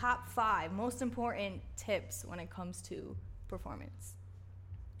the top 5 most important tips when it comes to performance?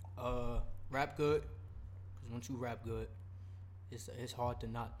 Rap good. Because once you rap good, it's hard to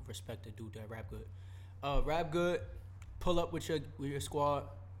not respect a dude that rap good. Rap good. Pull up with your squad.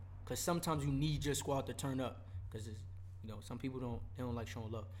 Because sometimes you need your squad to turn up. Because some people don't like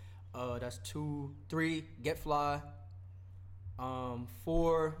showing love. That's 2. 3, get fly.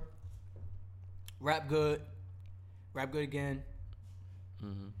 4, rap good. Rap good again.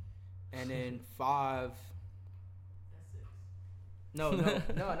 And then 5. No,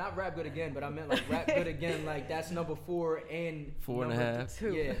 not rap good again, but I meant like rap good again. Like that's number 4 and 4.5.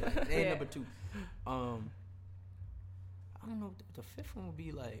 2. Yeah, and number 2. I don't know. The 5th one would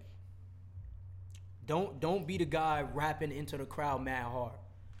be like, don't be the guy rapping into the crowd mad hard.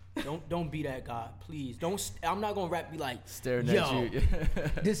 Don't be that guy, please. I'm not gonna rap. Be like staring at you.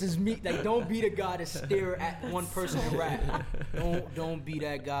 This is me. Like, don't be the guy to stare at one person and rap. Don't be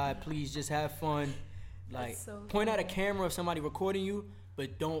that guy. Please, just have fun. Like, point out a camera of somebody recording you,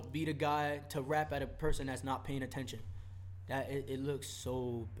 but don't be the guy to rap at a person that's not paying attention. That it looks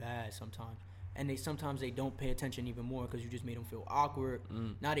so bad sometimes. And sometimes they don't pay attention even more because you just made them feel awkward.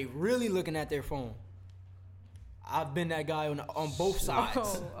 Now they really looking at their phone. I've been that guy on both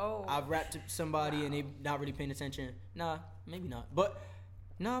sides. I've rapped to somebody and they not really paying attention. Nah, maybe not. But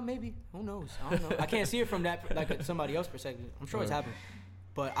maybe. Who knows? I don't know. I can't see it from that like somebody else's perspective. I'm sure it's happened.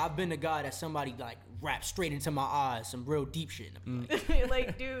 But I've been the guy that somebody like raps straight into my eyes, some real deep shit.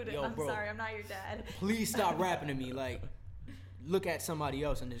 Like, dude, yo, I'm sorry, I'm not your dad. Please stop rapping to me. Like, look at somebody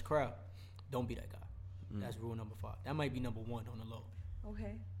else in this crowd. Don't be that guy. That's rule number 5. That might be number 1 on the low.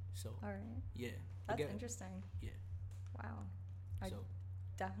 Okay. So. All right. Yeah. That's interesting. Yeah. Wow. I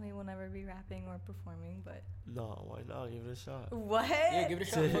definitely will never be rapping or performing, but. No, why not? Give it a shot. What? Yeah, give it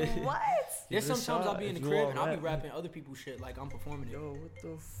a shot. What? There's sometimes I'll be in the crib and I'll be rapping other people's shit like I'm performing it. Yo, what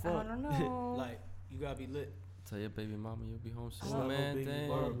the fuck? I don't know. Like, you gotta be lit. Tell your baby mama you'll be home Oh, soon, man.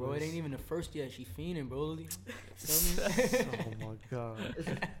 Damn. Bro, it ain't even the first yet. She fiending, bro. Oh my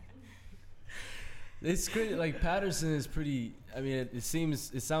god. It's great. Like Patterson is pretty. I mean, it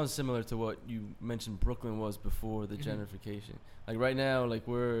sounds similar to what you mentioned Brooklyn was before the gentrification. Like right now, like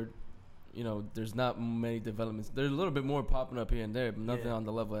there's not many developments. There's a little bit more popping up here and there, but nothing on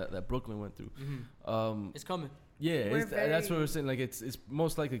the level that Brooklyn went through. It's coming. Yeah, that's what we're saying. Like it's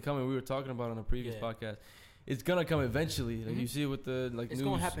most likely coming. We were talking about on a previous podcast. It's gonna come eventually. Like you see it with the new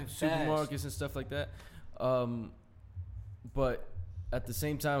supermarkets and stuff like that. But at the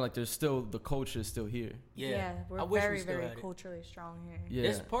same time, like the culture is still here. Yeah, we're very, very culturally strong here. Yeah.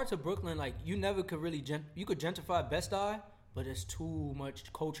 There's parts of Brooklyn like you never could really you could gentrify Best Eye, but there's too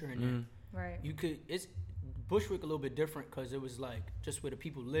much culture in there. Right. It's Bushwick a little bit different because it was like just where the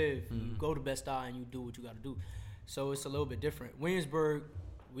people live. You go to Best Eye and you do what you got to do. So it's a little bit different. Williamsburg,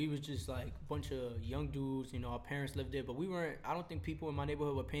 we was just like a bunch of young dudes. Our parents lived there, but we weren't. I don't think people in my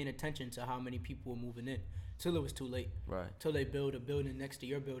neighborhood were paying attention to how many people were moving in. Till it was too late. Right. Till they build a building next to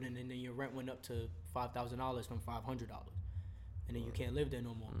your building, and then your rent went up to $5,000 from $500, and then you can't live there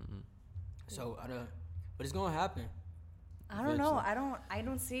no more. So but it's gonna happen. I don't know. I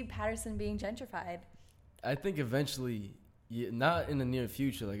don't see Patterson being gentrified. I think eventually, Yeah, not in the near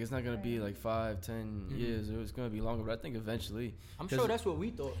future. Like, it's not gonna be like 5, 10 years. It's gonna be longer. But I think eventually. I'm sure that's what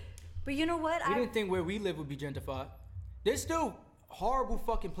we thought. But you know what? We didn't think where we live would be gentrified. There's still horrible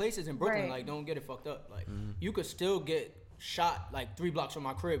fucking places in Brooklyn. Right. Like, don't get it fucked up. Like, you could still get shot like 3 blocks from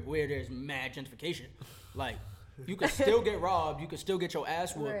my crib where there's mad gentrification. Like, you could still get robbed. You could still get your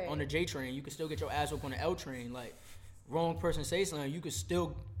ass whooped on the J train. You could still get your ass whooped on the L train. Like, wrong person say something, you could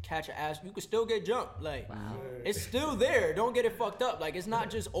still catch an ass. You could still get jumped. Like, it's still there. Don't get it fucked up. Like, it's not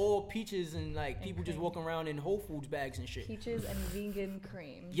just all peaches and like people just walking around in Whole Foods bags and shit. Peaches and vegan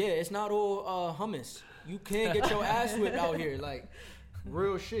cream. Yeah, it's not all hummus. You can't get your ass whipped out here. Like,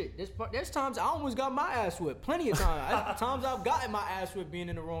 real shit. There's times I almost got my ass whipped. Plenty of times I've gotten my ass whipped being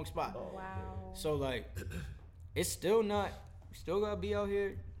in the wrong spot. Wow. So like, it's still not. Still gotta be out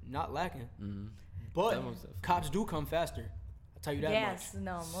here not lacking. But cops do come faster. I'll tell you that much. Yes,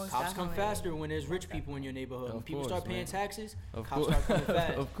 no, most Cops come definitely. faster when there's rich people in your neighborhood. When people start paying taxes, Of cops course. start coming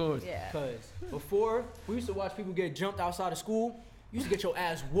fast. Of course. Yeah. Because before, we used to watch people get jumped outside of school. You used to get your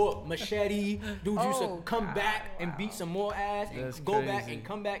ass whooped. Machete. Dudes used to come back and beat some more ass and That's go back crazy. and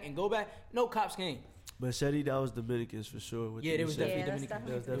come back and go back. No cops came. Machete, that was Dominicans for sure. With Yeah, the they was machete. definitely Yeah, that's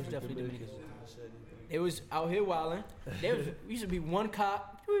Dominicans. They was definitely Dominicans. Dominicans. It was out here wilding. We used to be one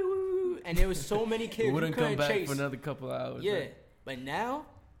cop, and there was so many kids We you wouldn't come couldn't back chase. for another couple hours. Yeah, right? but now,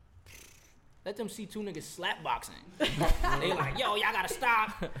 let them see 2 niggas slap boxing. They like, yo, y'all gotta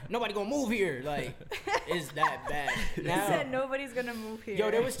stop. Nobody gonna move here. Like, it's that bad. He Now, said nobody's gonna move here.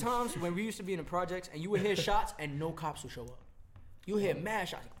 yo, there was times when we used to be in the projects and you would hear shots and no cops would show up. You would hear mad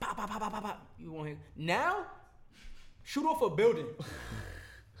shots, like, pop, pop, pop, pop, pop, pop. You won't hear. Now, shoot off a building.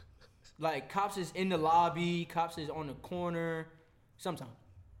 Like, cops is in the lobby, cops is on the corner. Sometimes.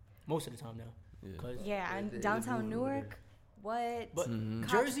 Most of the time now. Yeah. 'Cause- Yeah, and downtown Newark. What? But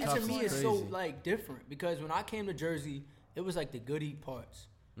Cops Jersey to everywhere. me is so Crazy. like different because when I came to Jersey, it was like the goody parts.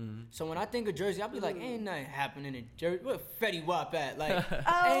 So when I think of Jersey, I'll be like, ain't nothing happening in Jersey. Where Fetty Wap at? Like,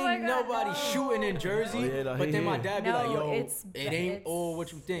 Oh my ain't God, nobody no. shooting in Jersey. Oh, yeah, no, but then my yeah. dad be No, like, yo, it's- it ain't it's- all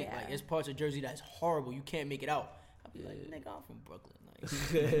what you think. yeah. Like, it's parts of Jersey that's horrible. You can't make it out. I'll be like, nigga, I'm from Brooklyn.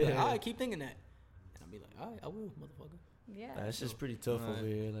 Like, all right, keep thinking that. And I'll be like, all right, I will, motherfucker. Yeah. That's just pretty tough over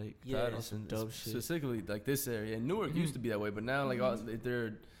here. Like, Yeah. that's some dope shit. Specifically, like this area. And Newark used to be that way, but now, like, there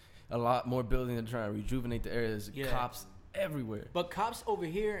are a lot more buildings and trying to rejuvenate the area. There's Yeah. cops everywhere. But cops over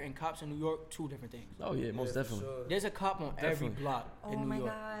here and cops in New York, 2 different things. Oh, yeah, most definitely. There's a cop on every Definitely. block Oh in New my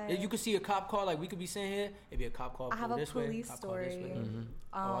York. God. You could see a cop car, like we could be sitting here, it'd be a cop car I have pull a this way, police cop car this way. story.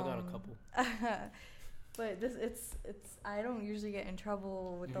 Oh, I got a couple. But it's I don't usually get in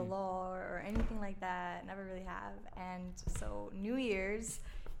trouble with the law or anything like that. Never really have. And so New Year's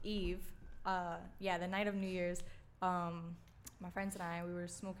Eve, the night of New Year's, my friends and I, we were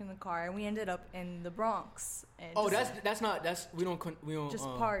smoking in the car and we ended up in the Bronx. And Oh, just, we don't just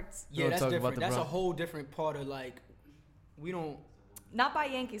parts. Yeah, Don't that's talk about different. the That's a Bronx. whole different part of like we don't. Not by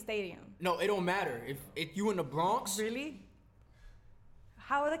Yankee Stadium. No, it don't matter if you in the Bronx. Really?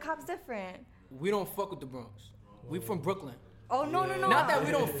 How are the cops different? We don't fuck with the Bronx. We from Brooklyn. Oh no. Not that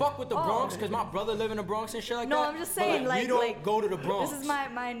we don't fuck with the Bronx, cause my brother live in the Bronx and shit like No, that. I'm just but, saying, like- we don't like, go to the Bronx. This is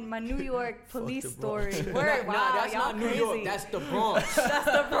my New York police the story. Bronx. Word, wow, nah, that's y'all not New crazy. York. That's the Bronx. That's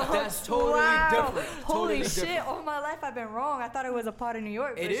the Bronx. That's totally Wow. different. Holy Totally shit! different. All my life I've been wrong. I thought it was a part of New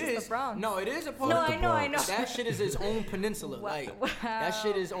York, but It it's is. just the Bronx. No, it is a part No, of the I know, I Bronx. know. That shit is its own peninsula. Wow. Like Wow. that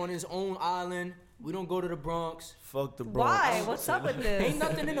shit is on its own island. We don't go to the Bronx. Fuck the Bronx. Why? What's up with this? Ain't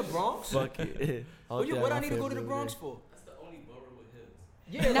nothing in the Bronx. Fuck it. What I need to go to the Bronx for? That's the only borough with hills.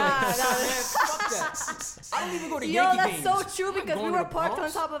 Yeah, Nah, like, nah. man, fuck that. I don't even go to Yo, Yankee that's games. so true I'm not because we going were to the parked on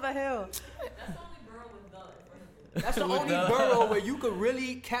Bronx. top of a hill. That's the only borough where you could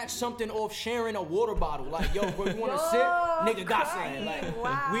really catch something off sharing a water bottle. Like, yo, bro, you want to Yo, sit? Nigga got something. crying. Like,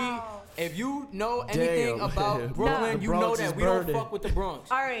 Wow. if you know anything Damn. about Brooklyn, The you know Bronx that is we don't burning. fuck with the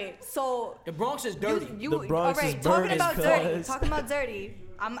Bronx. All right, so The Bronx is dirty. you The Bronx all is right? Talking burning, about dirty. cuz. Talking about dirty.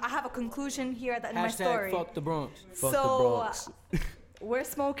 I have a conclusion here at the end of my Hashtag story. fuck the Bronx. Fuck so the Bronx. we're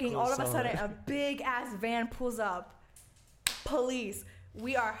smoking. All of a Close sudden, on. a big ass van pulls up. Police.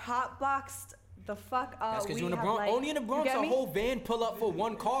 We are hotboxed the fuck up. That's because We you're in the have, Bronx. like- Only in the you Bronx, get a me? whole van pull up for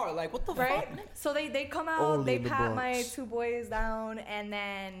one car. Like, what the Right? fuck? So they come out, Only they in the pat my Bronx. 2 boys down, and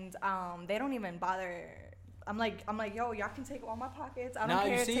then they don't even bother. I'm like, yo, y'all can take all my pockets. I don't Nah,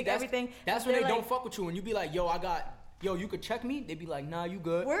 care. you see, take that's, everything. that's when They're they like, don't fuck with you. When you be like, yo, you could check me. They be like, nah, you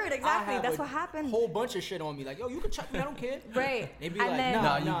good. Word, I exactly. have That's a what happened. Whole bunch of shit on me. Like, yo, you could check me. I don't care. Right. They be And like,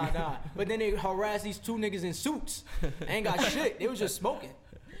 then- nah. But then they harass these 2 niggas in suits. Ain't got shit. They was just smoking.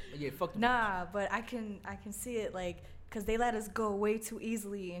 But yeah, fuck the Nah, but I can see it like because they let us go way too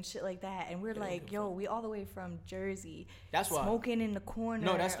easily and shit like that. And we're like, yo, we all the way from Jersey. That's why. Smoking in the corner.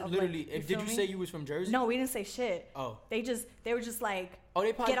 No, that's literally. Did you say you was from Jersey? No, we didn't say shit. Oh. They were just like,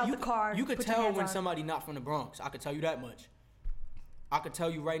 they probably, get out the car. You could tell when somebody not from the Bronx. I could tell you that much. I could tell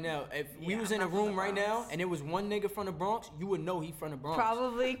you right now, if we was in a room right now and there was one nigga from the Bronx, you would know he from the Bronx.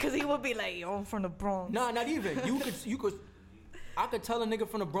 Probably, because he would be like, yo, I'm from the Bronx. Nah, not even. You could. I could tell a nigga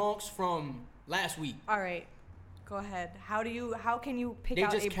from the Bronx from last week. All right. Go ahead. How can you pick out a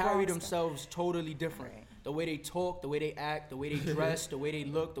Bronx? They just carry themselves totally different. Right. The way they talk, the way they act, the way they dress, the way they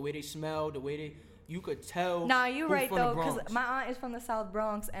look, the way they smell, the way they... You could tell. Nah, you're right, though, because my aunt is from the South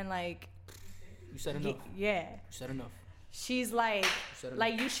Bronx, and, like... You said enough. Yeah. You said enough. She's like...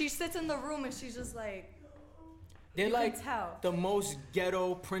 she sits in the room, and she's just like... They're like the most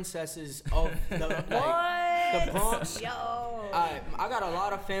ghetto princesses of the Bronx. Yo. I got a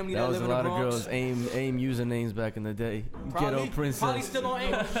lot of family that live in the Bronx. That was a lot of girls AIM usernames back in the day. Probably, ghetto princess. Probably still on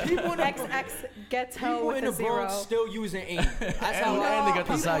AIM. People in the XX ghetto people with in the Bronx still using AIM. That's how and they got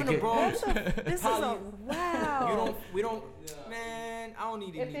the people in the Bronx. This is a wow. We don't. Man, I don't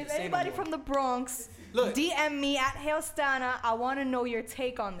need to. If there's anybody from the Bronx. Look, DM me at Hailstana. I want to know your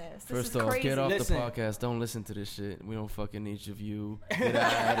take on this. First off, crazy. get off the podcast. Don't listen to this shit. We don't fucking need your view. Get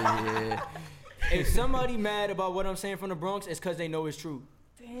out of here. If somebody mad about what I'm saying from the Bronx, it's because they know it's true.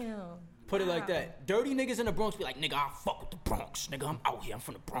 Damn. Put it like that. Dirty niggas in the Bronx be like, nigga, I fuck with the Bronx. Nigga, I'm out here. I'm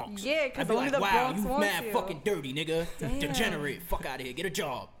from the Bronx. Yeah, because only like, the Bronx you wants mad you. fucking dirty, nigga. Damn. Degenerate. Fuck out of here. Get a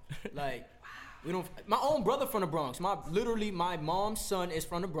job. Like... We don't. My own brother from the Bronx. My mom's son is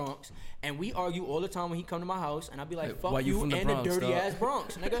from the Bronx, and we argue all the time when he come to my house, and I be like, "Fuck you and the dirty ass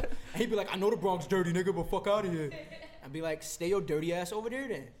Bronx, nigga." And he be like, "I know the Bronx dirty, nigga, but fuck out of here." I'd be like, "Stay your dirty ass over there,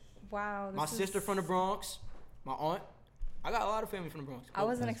 then." Wow. My sister from the Bronx, my aunt. I got a lot of family from the Bronx. I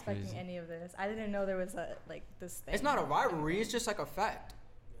wasn't expecting any of this. I didn't know there was this thing. It's not a rivalry. It's just like a fact.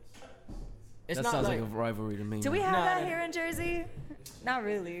 That sounds like a rivalry to me. Do we have that here in Jersey? Not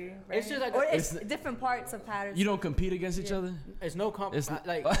really. Right? It's just like it's different parts of Patterson. You don't compete against each other? It's no not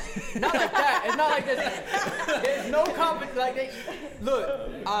like that. It's not like this. There's no competition. Like look,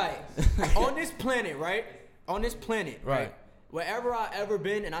 alright. On this planet, right? Right? Wherever I ever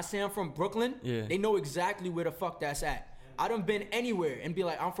been, and I say I'm from Brooklyn, they know exactly where the fuck that's at. I done been anywhere and be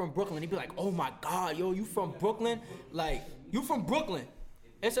like, I'm from Brooklyn. They be like, oh my God, yo, you from Brooklyn? Like, you from Brooklyn.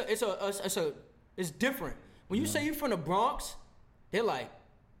 It's different. When you say you from the Bronx, they're like,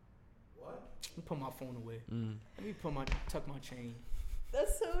 what? Let me put my phone away. Let me tuck my chain.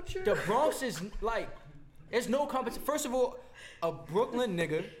 That's so true. The Bronx is like, there's no competition. First of all, a Brooklyn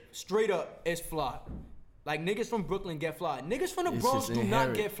nigga, straight up, is fly. Like, niggas from Brooklyn get fly. Niggas from the Bronx do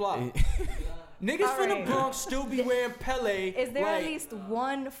not get fly. Niggas from the Bronx still be wearing Pele. Is there at least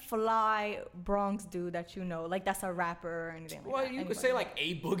one fly Bronx dude that you know? Like, that's a rapper or anything like that? Well, you could say, like,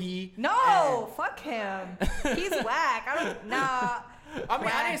 A Boogie. No, fuck him. He's whack. Nah. I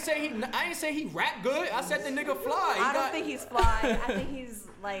mean, I didn't say he rap good. I said the nigga fly. I don't think he's fly. I think he's,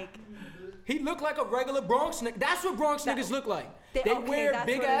 like... He look like a regular Bronx nigga. That's what Bronx niggas look like. They wear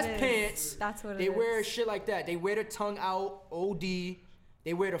big-ass pants. That's what it is. They wear shit like that. They wear the tongue out, OD.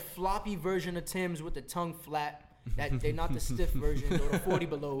 They wear the floppy version of Tim's with the tongue flat. That they're not the stiff version or the 40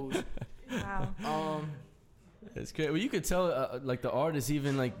 belows. Wow. It's great. Well, you could tell, like the artist,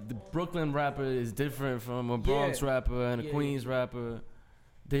 even like the Brooklyn rapper is different from a Bronx rapper and a Queens rapper.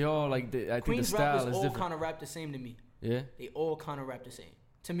 They all like. I think the style is different. Queens rappers all kind of rap the same to me. Yeah. They all kind of rap the same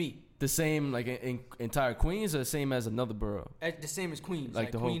to me. The same like in entire Queens, or the same as another borough? The same as Queens.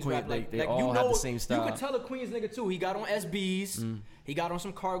 Like the whole Queens Queen, rap, like they all have the same style. You could tell a Queens nigga too. He got on SBs. He got on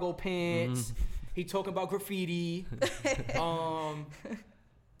some cargo pants. He talking about graffiti.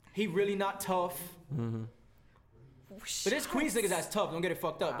 He really not tough. But there's Queens niggas that's tough. Don't get it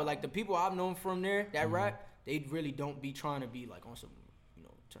fucked up. But like the people I've known from there that rap, they really don't be trying to be like on some,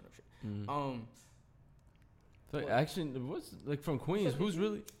 turn up shit. So actually, what's like from Queens? Who's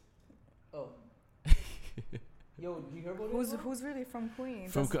really? Oh. Yo, you heard about Who's really from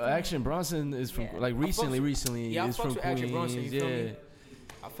Queens? From Action Bronson is from like recently yeah, is from Queens. Action Bronson, you feel me?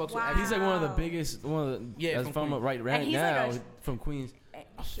 I fucks with Action. He's like one of the biggest, that's from right now like from Queens.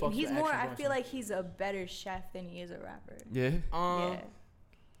 He's more. I feel like he's a better chef than he is a rapper. Yeah. Yeah.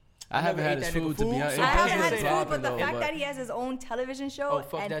 I haven't had his food to be honest. I haven't had his food, but the fact that he has his own television show. Oh,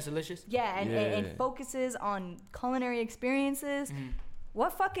 fuck, that's delicious. Yeah, and focuses on culinary experiences.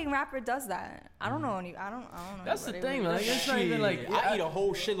 What fucking rapper does that? I don't know any. I don't know. That's the thing, man. Like, it's not even like I eat a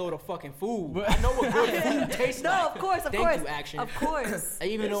whole shitload of fucking food. I know what good food tastes like. No, of course. Thank you, Action. Of course.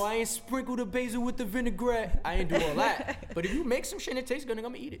 Even though I ain't sprinkled the basil with the vinaigrette, I ain't do all that. But if you make some shit and it tastes good, I'm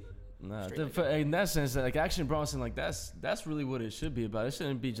gonna eat it. Nah, in that sense, like Action Bronson, like that's really what it should be about. It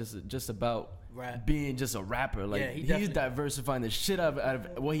shouldn't be just about being just a rapper. Like he's diversifying the shit out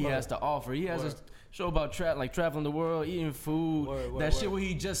of what he has to offer. He has a show about traveling the world, eating food. Shit where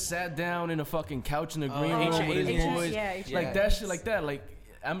he just sat down in a fucking couch in the green room with his boys. Like that shit like that. Like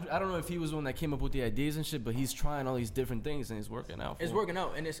I don't know if he was the one that came up with the ideas and shit, but he's trying all these different things and it's working out. It's working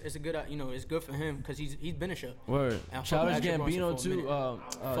out, and it's a good, it's good for him because he's been a show. Word. Childish Gambino too.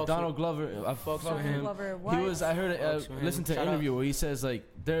 Donald Glover. I fuck with him. He was. I heard. Listen to an interview where he says like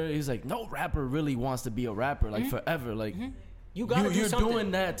he's like no rapper really wants to be a rapper like forever like. You're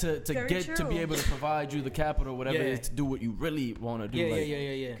doing that to get to be able to provide you the capital, whatever it is, to do what you really want to do.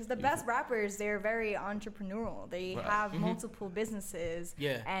 Yeah. Because the best rappers, they're very entrepreneurial. They have multiple businesses.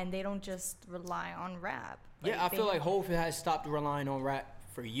 And they don't just rely on rap. Like, I feel like Hov has stopped relying on rap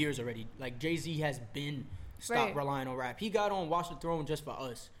for years already. Like Jay-Z has been stopped relying on rap. He got on Watch the Throne just for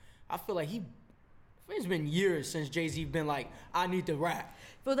us. I feel like it's been years since Jay-Z been like, I need to rap.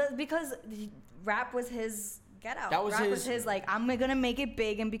 Well, that's because rap was his get out. That was his like, I'm gonna make it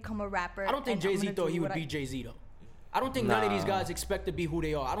big and become a rapper. I don't think Jay-Z thought he would be Jay-Z though. I don't think none of these guys expect to be who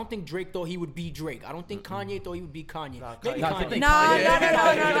they are. I don't think Drake thought he would be Drake. I don't think Kanye thought he would be Kanye. Maybe Kanye. No.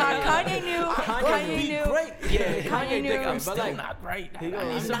 Kanye knew. Kanye knew. Great. Yeah, Kanye knew. I'm still not great.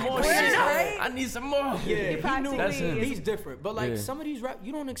 I need some more shit. I need some more. Yeah, he knew. He's different. But like some of these rap,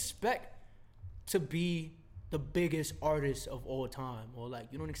 you don't expect to be the biggest artist of all time, or like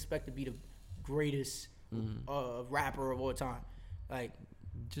you don't expect to be the greatest rapper of all time. Like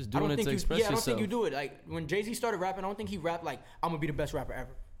just doing it to express yourself. I don't think you do it. Like when Jay-Z started rapping, I don't think he rapped like I'm gonna be the best rapper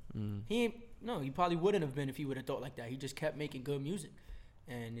ever. He probably wouldn't have been if he would have thought like that. He just kept making good music,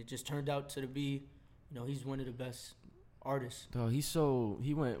 and it just turned out to be, he's one of the best artists. Dog,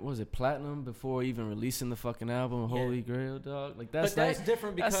 he went, was it platinum before even releasing the fucking album Holy Grail, dog? Like that's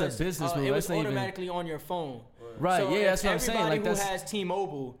different because that's a business move. It was automatically on your phone. Right, so that's what I'm saying. Like everybody who has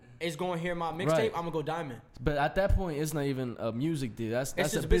T-Mobile is going to hear my mixtape, I'm gonna go diamond. But at that point, it's not even a music deal.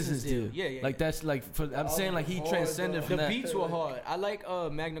 That's a business deal. Yeah. Like that's like I'm saying like he transcended from the that. The beats were hard. I like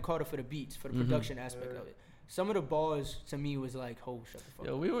Magna Carta for the beats, for the production aspect of it. Some of the bars to me was like, "Oh, shut the fuck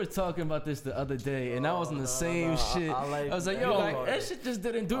up." We were talking about this the other day, and I was on the same shit. I was like, that shit just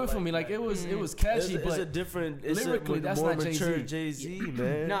didn't do it for me. Like it was catchy, but it's a different. Lyrically, that's more not mature Jay-Z,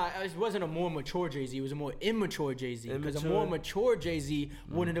 man. Nah, it wasn't a more mature Jay-Z. It was a more immature Jay-Z. Because a more mature Jay-Z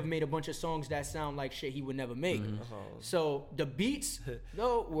wouldn't have made a bunch of songs that sound like shit he would never make. So the beats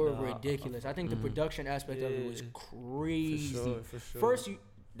though were ridiculous. I think the production aspect of it was crazy. For sure. First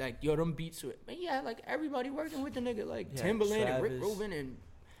them beats were, like everybody working with the nigga, like Timbaland and Rick Rubin and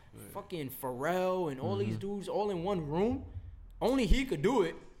fucking Pharrell and all these dudes all in one room. Only he could do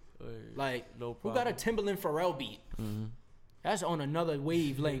it. Like, no problem. Who got a Timbaland Pharrell beat? That's on another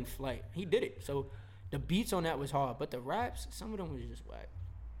wavelength. Like, he did it. So the beats on that was hard, but the raps, some of them was just whack.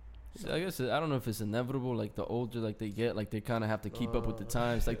 So I guess I don't know if it's inevitable. Like the older like they get, like they kind of have to keep up with the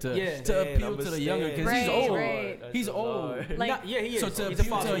times, like to appeal to the younger, because he's old. He's old. Like he is. So to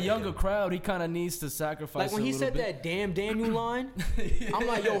appeal to a younger crowd, he kind of needs to sacrifice. Like when he said that "damn Daniel" line, I'm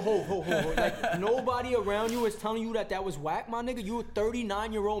like, yo, ho. Like nobody around you is telling you that was whack, my nigga. You a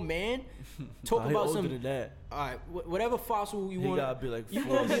 39-year-old man. Talk about some. Than that. All right, whatever fossil you want. You gotta be like, you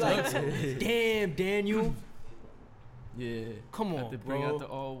gonna be like, damn Daniel. Yeah, come on, to bring out the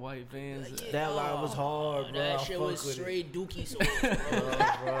all white Vans. That line was hard, bro. That shit was straight dookie sauce,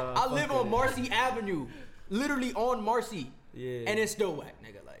 bro. I live on Marcy Avenue, literally on Marcy, and it's still whack,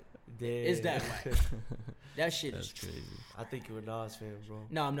 nigga. Like, it's that whack. That shit is crazy. I think you're a Nas fan, bro.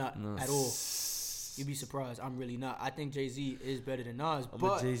 No, I'm not at all. You'd be surprised. I'm really not. I think Jay-Z is better than Nas,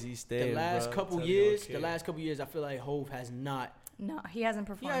 but a Jay-Z stan, the last couple years, I feel like Hov has not. No, he hasn't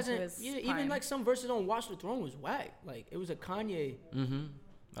performed to his prime. Even like some verses on Watch the Throne was whack. Like it was a Kanye.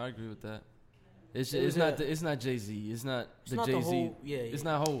 I agree with that. It's not Jay-Z. It's not Jay-Z. It's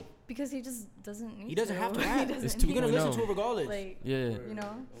not Hov. Because he just doesn't need to. He doesn't have to rap. You're gonna listen to it regardless. Like, you're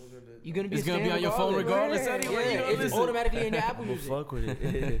gonna be. It's gonna be on your phone regardless anyway. It's automatically in your Apple Music. Fuck with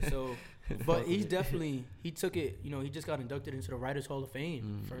it. So, but he's definitely he took it. He just got inducted into the Writers Hall of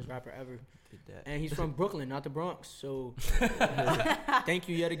Fame. First rapper ever. And he's from Brooklyn, not the Bronx. So, thank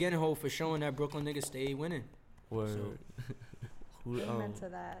you yet again, Ho, for showing that Brooklyn niggas stay winning. Word. So, amen to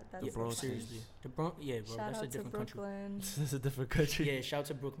that. That's the Bronx, seriously. The Bronx, bro. Shout that's a different country. That's a different country. Yeah, shout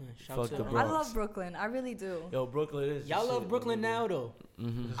to Brooklyn. Fuck the Bronx. I love Brooklyn. I really do. Yo, Brooklyn is. Y'all love Brooklyn now, though.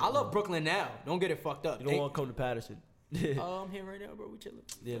 I love Brooklyn now. Don't get it fucked up. You don't want to come to Patterson. I'm here right now, bro. We chilling.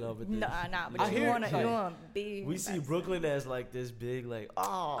 Yeah, no, but but you want to be. We see Brooklyn as like this big, like,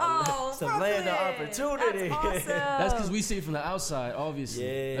 it's a land of opportunity. That's awesome. That's because we see it from the outside,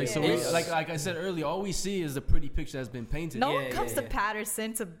 obviously. Yeah. Like, so like I said earlier, all we see is the pretty picture that's been painted. No one comes to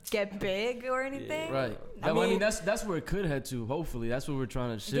Patterson to get big or anything. Right. I mean, that's where it could head to. Hopefully, that's what we're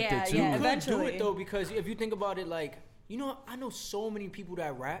trying to shift it to. Yeah, you could do eventually. it though, because if you think about it, like, you know, I know so many people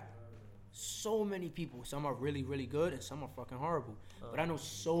that rap. So many people. Some are really, really good, and some are fucking horrible. But I know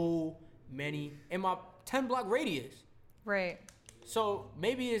so many in my 10-block radius. Right. So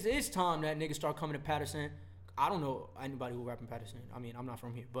maybe it is time that niggas start coming to Patterson. I don't know anybody who rap in Patterson. I mean, I'm not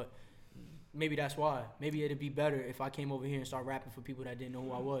from here, but maybe that's why. Maybe it'd be better if I came over here and started rapping for people that didn't know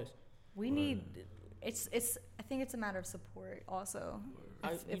who I was. We need. It's. I think it's a matter of support also.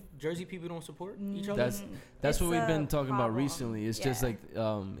 If Jersey people don't support each other. That's what we've been talking about recently. It's just like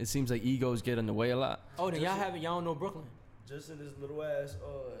it seems like egos get in the way a lot. Oh, then y'all don't know Brooklyn. Just in this little ass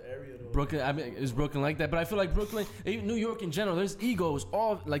area though. Brooklyn, I mean, is Brooklyn like that? But I feel like Brooklyn, New York in general, there's egos.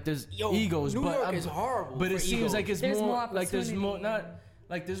 Egos. New York is horrible. But it seems egos. like it's there's more like there's more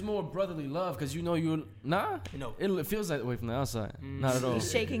there's more brotherly love because you know you No. It feels that way from the outside. Not at all.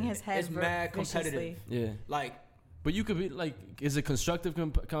 He's shaking his head. It's mad competitive. Yeah. Like. But you could be like, is it constructive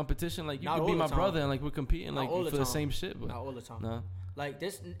competition? Like you could be my brother and like we're competing like for the same shit. But not all the time. No. Like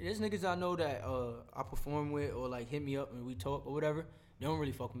there's niggas I know that I perform with or like hit me up and we talk or whatever. They don't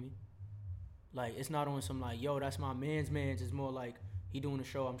really fuck with me. Like it's not on some like, yo, that's my man's. It's more like he doing a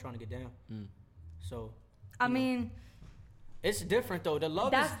show. I'm trying to get down. So. I mean. It's different though. The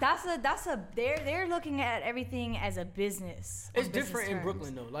love that's a they're looking at everything as a business. It's different in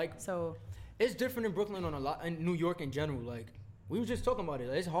Brooklyn though. Like so. It's different in Brooklyn on a lot, in New York in general. Like, we were just talking about it.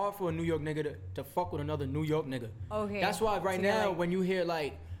 It's hard for a New York nigga to fuck with another New York nigga. Okay. That's why right now, when you hear,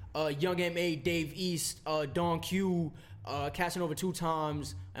 like, Young M.A., Dave East, Don Q, Casanova 2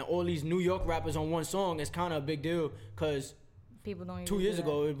 Times, and all these New York rappers on one song, it's kind of a big deal. Because people don't 2 years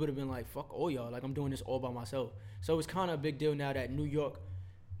ago, it would have been like, fuck all y'all. Like, I'm doing this all by myself. So it's kind of a big deal now that New York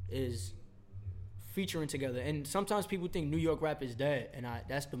is featuring together. And sometimes people think New York rap is dead, and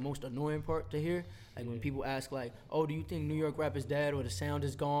that's the most annoying part to hear. Like when people ask like, oh, do you think New York rap is dead or the sound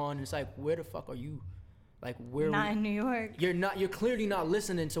is gone? And it's like, where the fuck are you? Like where not in New York. You're clearly not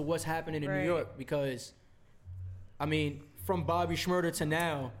listening to what's happening in New York, because I mean, from Bobby Shmurda to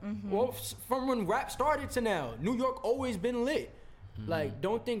now, well, from when rap started to now, New York always been lit. Like,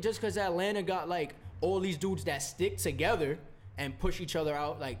 don't think just because Atlanta got like all these dudes that stick together and push each other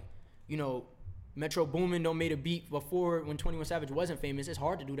out, like, you know, Metro Boomin don't made a beat before when 21 Savage wasn't famous. It's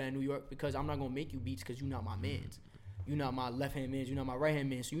hard to do that in New York because I'm not gonna make you beats because you're not my mans. You're not my left hand mans. You're not my right hand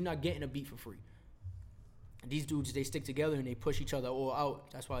mans. So you're not getting a beat for free. And these dudes, they stick together and they push each other all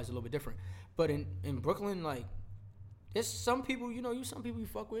out. That's why it's a little bit different. But in Brooklyn, like, there's some people, you know, some people you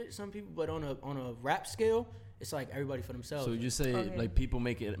fuck with, some people, but on a rap scale, it's like everybody for themselves. So you say like people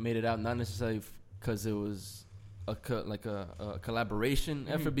made it out not necessarily because it was a collaboration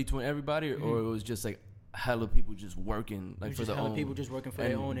effort between everybody, or it was just like hella people just working like for their own. People just working for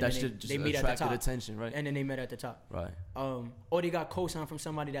their own, and that shit just attracted attention, right? And then they met at the top, right? Or they got co-signed from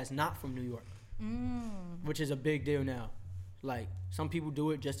somebody that's not from New York, which is a big deal now. Like some people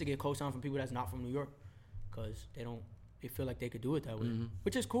do it just to get co-signed from people that's not from New York, because they feel like they could do it that way,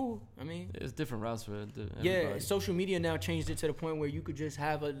 which is cool. I mean, it's different routes for everybody. Yeah, social media now changed it to the point where you could just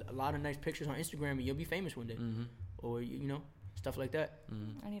have a lot of nice pictures on Instagram and you'll be famous one day, or you know, stuff like that.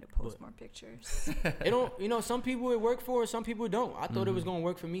 I need to post more pictures. It don't, you know, some people it work for, some people it don't. I thought it was gonna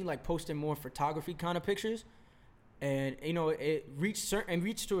work for me, like posting more photography kind of pictures, and you know, it reached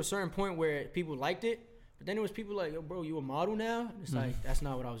to a certain point where people liked it, but then it was people like, yo, bro, you a model now? It's like that's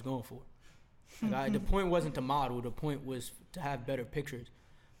not what I was going for. Like, the point wasn't to model. The point was to have better pictures.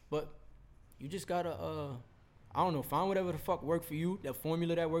 But you just gotta, I don't know, find whatever the fuck work for you, that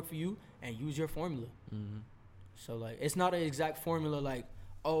formula that work for you, and use your formula. So like, it's not an exact formula like,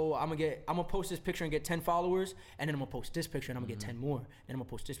 oh, I'm gonna post this picture and get 10 followers, and then I'm gonna post this picture and I'm gonna get 10 more, and I'm gonna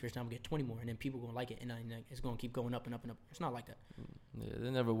post this picture and I'm gonna get 20 more, and then people gonna like it, and then it's gonna keep going up and up and up. It's not like that. Yeah,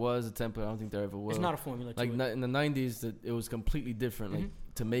 there never was a template. I don't think there ever was. It's not a formula. Like in the 90s, it was completely different. Like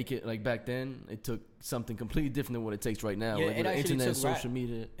to make it like back then, it took something completely different than what it takes right now. Yeah, like with the internet, social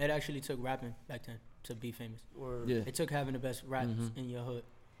media. It actually took rapping back then to be famous. Yeah, it took having the best raps in your hood.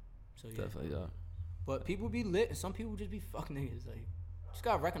 So yeah, definitely. Yeah. But people be lit, and some people just be fuck niggas. Like, just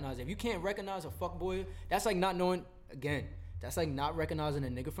gotta recognize it. If you can't recognize a fuck boy, that's like not knowing. Again, that's like not recognizing a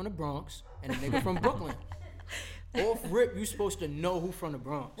nigga from the Bronx and a nigga from Brooklyn. Off rip, you supposed to know who from the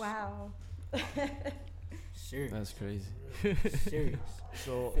Bronx. Wow. Serious. That's crazy. Serious.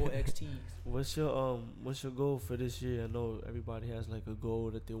 So 4XTs. what's your goal for this year? I know everybody has like a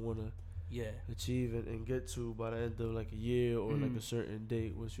goal that they wanna achieve and get to by the end of like a year or like a certain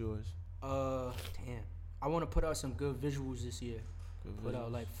date. What's yours? Damn. I want to put out some good visuals this year. Put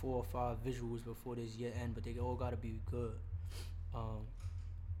out like 4 or 5 visuals before this year end, but they all gotta be good.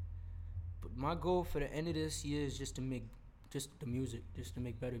 But my goal for the end of this year is just to make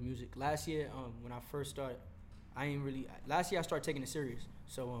better music. Last year, when I first started, last year I started taking it serious.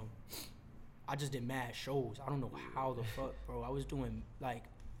 So I just did mad shows. I don't know how the fuck, bro. I was doing like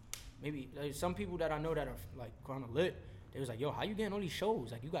maybe like, some people that I know that are like kind of lit. They was like, yo, how you getting all these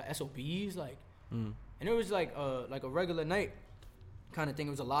shows? Like you got SOBs, like, and it was like a regular night kind of thing.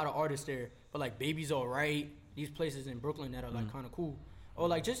 It was a lot of artists there, but like Baby's Alright, these places in Brooklyn that are like kind of cool, or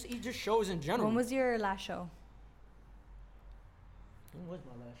like just shows in general. When was your last show? When was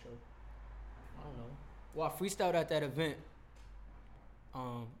my last show? I don't know. Well, I freestyled at that event.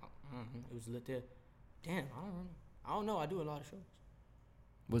 It was lit there. Damn, I don't know. I do a lot of shows.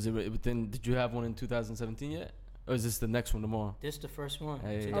 Was it within? Did you have one in 2017 yet? Or is this the next one tomorrow? This the first one,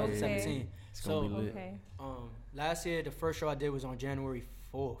 hey, 2017. Okay. It's gonna be lit. Okay. Last year the first show I did was on January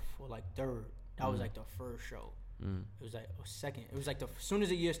 4th or like 3rd. That was like the first show. It was like a second. It was like as soon as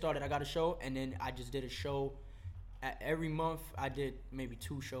the year started, I got a show, and then I just did a show. Every month I did maybe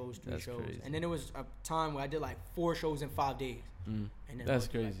 2 shows, 3 That's shows, crazy. and then there was a time where I did like 4 shows in 5 days, and then That's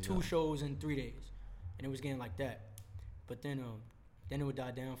crazy. Like 2 shows in 3 days, and it was getting like that. But then it would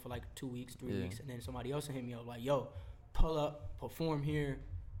die down for like 2 weeks, 3 weeks, and then somebody else would hit me up like, "Yo, pull up, perform here,"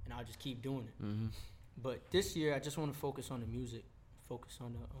 and I'll just keep doing it. But this year I just want to focus on the music, focus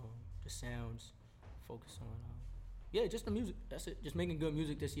on the sounds, focus on just the music. That's it. Just making good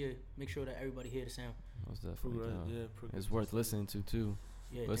music this year. Make sure that everybody hear the sound. Most definitely. It's worth listening to too.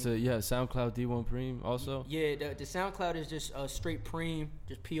 Yeah. But SoundCloud D1 Preem also. Yeah, the SoundCloud is just straight Preem,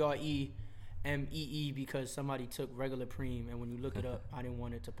 just PREMEE, because somebody took regular Preem, and when you look it up, I didn't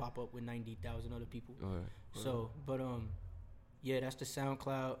want it to pop up with 90,000 other people. So, but that's the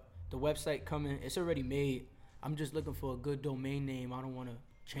SoundCloud. The website coming. It's already made. I'm just looking for a good domain name. I don't want to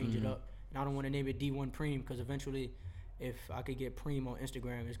change it up, and I don't want to name it D1 Preem, because eventually, if I could get Preem on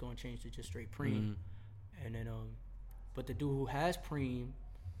Instagram, it's gonna change to just straight Preem. And then but the dude who has Preem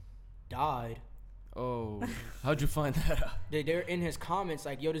died. Oh, how'd you find that out? They're in his comments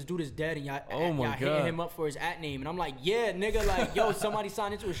like, "Yo, this dude is dead," and y'all God, hitting him up for his @ name, and I'm like, "Yeah, nigga, like, yo, somebody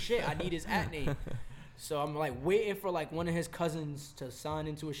signed into his shit. I need his @ name." So I'm like waiting for like one of his cousins to sign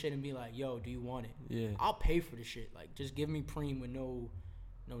into his shit and be like, "Yo, do you want it?" Yeah, I'll pay for the shit. Like, just give me Preem with no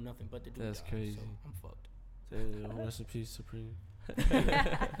nothing. But the dude That's died, crazy. So I'm fucked. Damn, rest in peace, Supreme.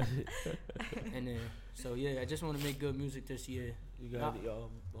 And then, so I just want to make good music this year. You got my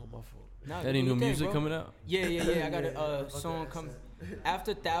fault. Any new music coming out? Yeah. I got a song coming.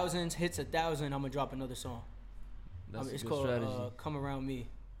 After Thousands hits 1,000, I'm gonna drop another song. It's called "Come Around Me,"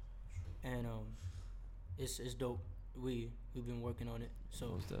 and it's dope. We've been working on it. So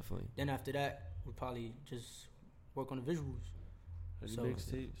most definitely. Then after that, we'll probably just work on the visuals. Any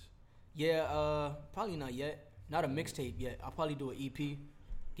mixtapes? Yeah, probably not yet. Not a mixtape yet. I'll probably do an EP.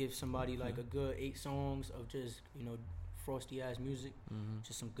 Give somebody like a good 8 songs of just, frosty ass music.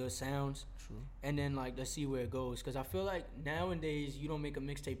 Just some good sounds. True. And then like, let's see where it goes. Because I feel like nowadays you don't make a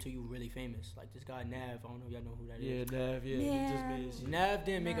mixtape till you really famous. Like this guy Nav, I don't know if y'all know who that is. Yeah, Nav, yeah. He just made his Nav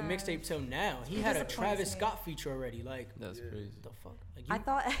didn't make a mixtape till now. He had a Travis Scott feature already. Like, that's crazy. The fuck? Like, I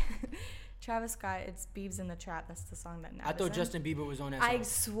thought Travis Scott, it's Biebs in the Trap. That's the song that Nav I thought is Justin Bieber was on that song. I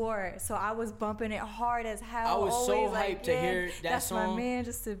swore. So I was bumping it hard as hell. I was so hyped like, to hear that that's song. My man,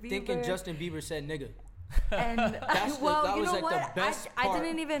 Justin Bieber. Thinking Justin Bieber said nigga. And that you was know like what? the best I part.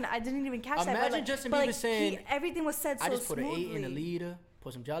 didn't even catch that. Imagine Justin Bieber saying, everything was said so I just put smoothly. an 8 in a leader,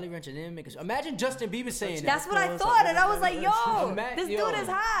 put some Jolly Rancher in, Imagine Justin Bieber saying That's that. what I thought, and I was like, yo, this yo. dude is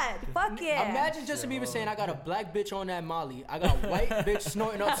hot. Fuck yeah. Imagine Justin Bieber saying, I got a black bitch on that Molly. I got a white bitch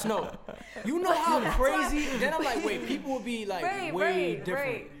snorting up snow. You know how crazy? Then I'm like, wait, people would be like way different.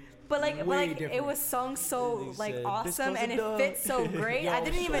 Right. But it was sung so like awesome, and it fit so great. I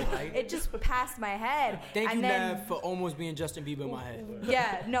didn't even. It just passed my head. Thank you, Nav, for almost being Justin Bieber in my head.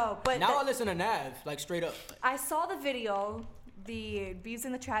 Yeah, no, but now I listen to Nav like straight up. I saw the video, the Biebs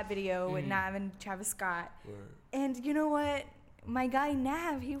in the Trap video with Nav and Travis Scott, and you know what? My guy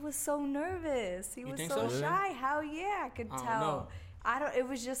Nav, he was so nervous. He was so shy. Hell yeah, I could tell. It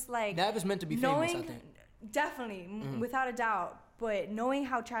was just like Nav is meant to be famous. I think definitely, without a doubt. But knowing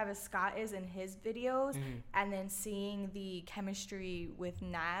how Travis Scott is in his videos, and then seeing the chemistry with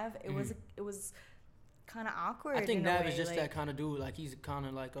Nav, it was kind of awkward. I think Nav is just like, that kind of dude. Like he's kind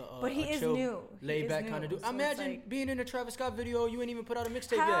of like a but he is chill, new, laid back kind of dude. So imagine like, being in a Travis Scott video. You ain't even put out a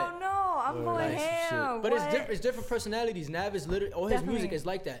mixtape yet. Hell no, I'm going ham. But it's different personalities. Nav is literally, all his music is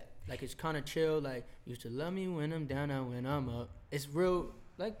like that. Like it's kind of chill. Like used to love me when I'm down, now when I'm up. It's real.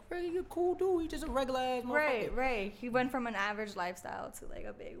 Like really a cool dude. He's just a regular ass motherfucker. Right. He went from an average lifestyle to like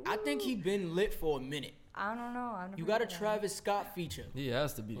a big. Woo. I think he been lit for a minute. I don't know. You got a Travis Scott feature. He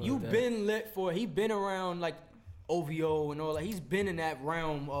has to be. You've been lit for. He been around like OVO and all that. He's been in that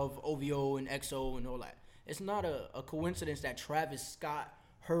realm of OVO and XO and all that. It's not a coincidence that Travis Scott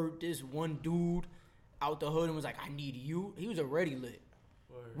heard this one dude out the hood and was like, "I need you." He was already lit.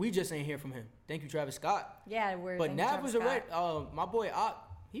 Word. We just ain't hear from him. Thank you, Travis Scott. Yeah, we're. But Nav was already. My boy Ock,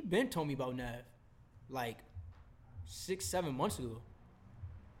 he been told me about Nav, like 6-7 months ago,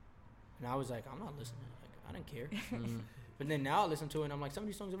 and I was like, I'm not listening. Like I didn't care. But then now I listen to it and I'm like, some of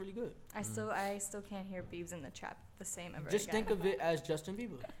these songs are really good. I still can't hear Biebs in the Trap the same ever Just again. think of it as Justin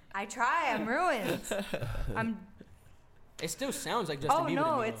Bieber. I try. I'm ruined. It still sounds like Justin Bieber.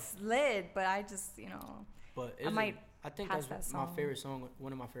 Oh no, it's lit, but I just But I think that's my favorite song.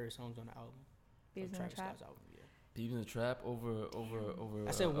 One of my favorite songs on the album. Biebs in the Trap. Album, Biebs in the Trap over.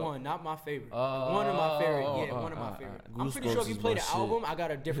 I said one, not my favorite. One of my favorite. Yeah, one of my favorite. I'm pretty sure if you play the album, I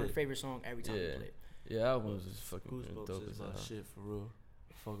got a different favorite song every time you play it. Yeah, album was just fucking dope as hell. Shit for real.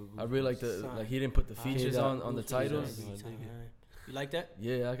 I really like the he didn't put the features on the titles. You like that?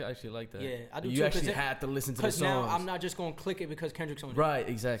 Yeah, I actually like that. Yeah, I do you too. Actually had to listen to the songs. Because now I'm not just gonna click it because Kendrick's on it. Right,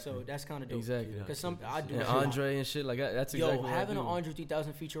 exactly. So that's kind of dope. Exactly. Because I do. And Andre and shit like that. That's exactly. Yo, having an Andre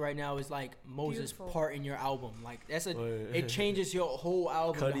 3000 feature right now is like Moses' part in your album. Like it changes your whole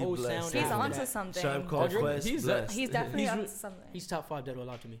album, Cuddy the whole blessed. sound. He's onto something. He's definitely onto something. He's top 5 Dead or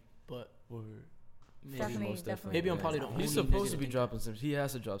Alive to me, but. Definitely. Maybe I'm probably the only. He's supposed to be dropping some. He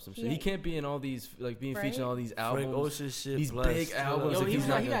has to drop some shit. He can't be in all these being featured in all these albums. Frank Ocean shit. These big albums. Yo, he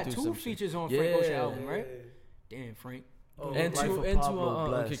had 2 features on Frank Ocean album, right? Damn, Frank. And two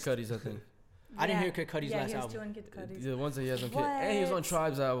on Kid Cudi's, I think. I didn't hear Kid Cudi's last album. He has 2 on Kid Cudi's. The ones that he has on Kid, and he was on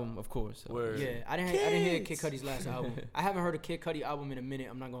Tribe's album, of course. Yeah, I didn't hear Kid Cudi's last album. I haven't heard a Kid Cudi album in a minute.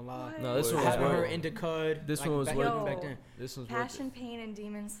 I'm not gonna lie. No, this one I haven't heard Indicud. This one was back then. This one's Passion, Pain, and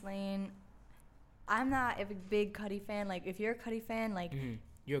Demon Slain. I'm not a big Cudi fan. Like, if you're a Cudi fan, like,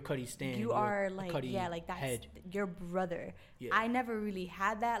 you're a Cudi stan. You are like, like that's your brother. Yeah. I never really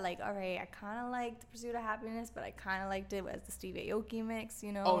had that. Like, all right, I kind of liked The Pursuit of Happiness, but I kind of liked it as the Steve Aoki mix,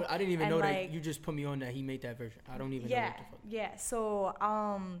 you know. Oh, I didn't even know that. You just put me on that. He made that version. I don't even know what the fuck. Yeah. So,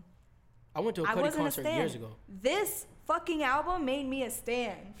 I went to a Cudi concert years ago. This fucking album made me a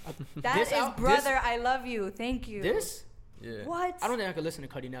stan. That is Brother, I Love You. Thank you. This. Yeah. What? I don't think I could listen to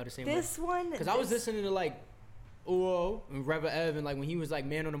Cudi now the same way. This one? Because I was listening to like Uo and Reva Ev and like when he was like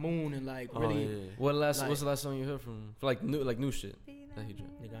Man on the Moon and like really. Yeah. What's the last song you heard from? For like new shit that he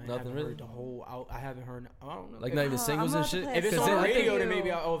dropped? Nothing really. The whole I haven't heard. I don't know. Like not even singles and shit. If it's on radio, then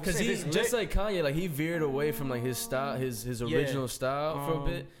maybe I'll. Because he's just like Kanye. Like he veered away from like his style, his original style for a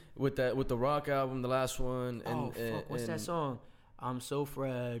bit with the rock album, the last one. And, fuck! What's that song? I'm so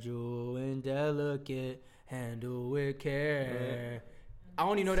fragile and delicate. Handle with care. I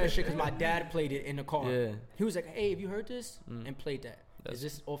only know that shit because my dad played it in the car. Yeah. He was like, "Hey, have you heard this?" And played that. Is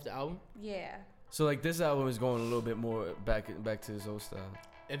this off the album? Yeah. So like this album is going a little bit more back to his old style.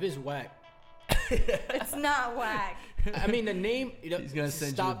 If it's whack, it's not whack. I mean the name. He's gonna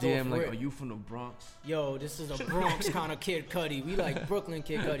send you a DM like, "Are you from the Bronx?" Yo, this is a Bronx kind of Kid Cudi. We like Brooklyn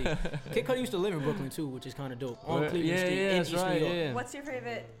Kid Cudi. Kid Cudi used to live in Brooklyn too, which is kind of dope. On Cleveland Street in East New York. Yeah. What's your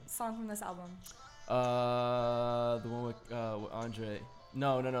favorite song from this album? The one with Andre.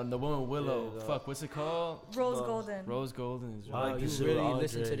 No, the one with Willow. Fuck, what's it called? Rose Golden. Rose Golden is right. Wow, you really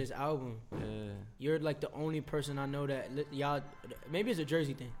listen to this album. Yeah. You're like the only person I know that y'all. Maybe it's a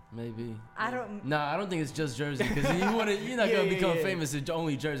Jersey thing. Maybe. I don't. Nah, I don't think it's just Jersey because you're not gonna become famous if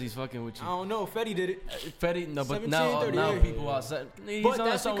only Jersey's fucking with you. I don't know. Fetty did it. Fetty, no, but now people outside. He's on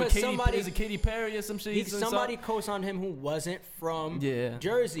a song with Katy Perry or some shit. Somebody co-signed him who wasn't from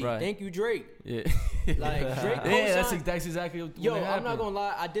Jersey. Right. Thank you, Drake. Yeah. Like Drake. Yeah, that's exactly what Yo, I'm happened. not gonna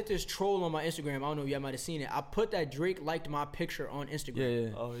lie. I did this troll on my Instagram. I don't know if y'all might have seen it. I put that Drake liked my picture on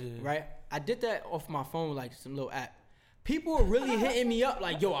Instagram. Yeah. Oh yeah. Right. I did that off my phone, like some little app. People were really hitting me up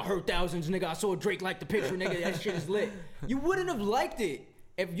like, "Yo, I heard thousands, nigga. I saw Drake like the picture, nigga. That shit is lit." You wouldn't have liked it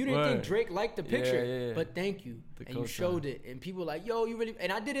if you didn't think Drake liked the picture. Yeah. But thank you, and you showed it, and people were like, "Yo, you really."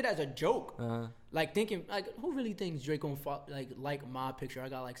 And I did it as a joke, like thinking, like, who really thinks Drake gonna like my picture? I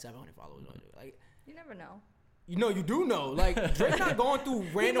got like 700 followers on it. Like, you never know. You know, you do know. Like, Drake not going through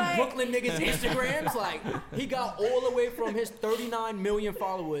random Brooklyn niggas' Instagrams. Like, he got all the way from his 39 million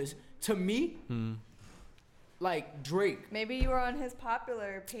followers to me. like Drake. Maybe you were on his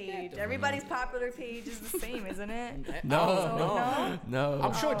popular page. Everybody's popular page is the same, isn't it? No.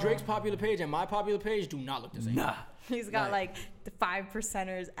 I'm sure Drake's popular page and my popular page do not look the same. Nah. He's got like the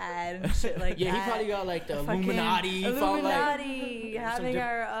 5%ers ad and shit like that. Yeah, he probably got like the Illuminati. Having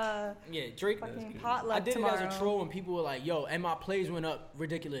our Drake. fucking potluck I did tomorrow. it as a troll, and people were like, "Yo," and my plays went up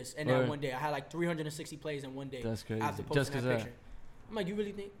ridiculous. And then one day, I had like 360 plays in one day. That's crazy. After posting that picture. I'm like, you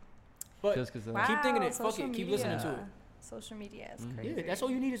really think? But just cause keep thinking it. Fuck it. Keep listening to it. Social media is crazy. Yeah, that's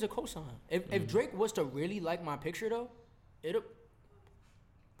all you need is a cosign. If Drake was to really like my picture though, it'll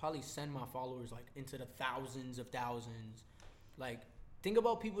probably send my followers like into the thousands of thousands. Like, think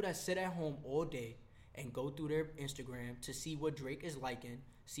about people that sit at home all day and go through their Instagram to see what Drake is liking,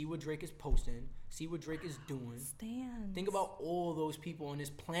 see what Drake is posting, see what Drake is doing. Stands. Think about all those people on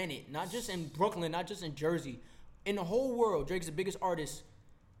this planet, not just in Brooklyn, not just in Jersey, in the whole world. Drake's the biggest artist.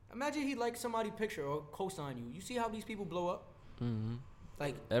 Imagine he liked somebody's picture or co-sign you. You see how these people blow up? Mm-hmm.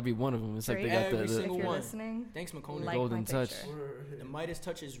 Like every one of them. It's Drake, like they got every the single if you're one. listening, Thanks, McConaughey. like golden my touch. picture. The Midas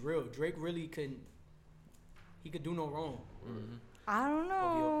touch is real. Drake really could. He could do no wrong. Mm-hmm. I don't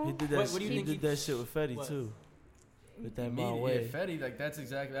know. He did that. What do you he think did that shit with Fetty too. With that My Way. Yeah, Fetty, like that's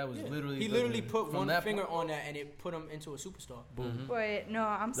exactly that was literally. He literally put one finger on that and it put him into a superstar. Boom. Wait, no,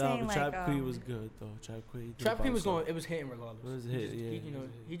 I'm saying like Trap Queen was good though. Trap Queen was going. It was hitting regardless. It was a hit.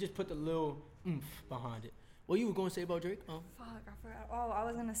 He just put the little oomph behind it. What you were going to say about Drake? Fuck, I forgot. Oh, I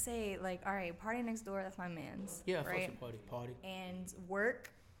was gonna say like, all right, Party Next Door. That's my man's. Yeah, right? Party. And Work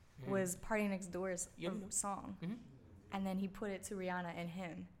was Party Next Door's song, and then he put it to Rihanna and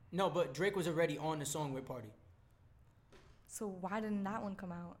him. No, but Drake was already on the song with Party. So why didn't that one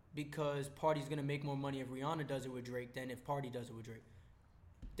come out? Because Party's gonna make more money if Rihanna does it with Drake than if Party does it with Drake.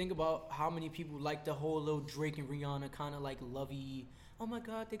 Think about how many people like the whole little Drake and Rihanna kind of like lovey. Oh my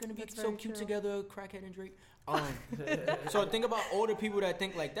God, they're gonna be so cute together, Crackhead and Drake. So think about older people that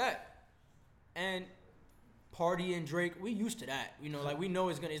think like that, and Party and Drake. We used to that, you know. Like we know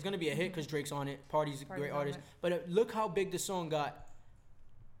it's gonna be a hit because Drake's on it. Party's a great artist, but look how big the song got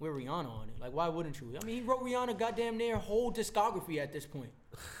with Rihanna on it. Like, why wouldn't you? I mean, he wrote Rihanna goddamn near whole discography at this point.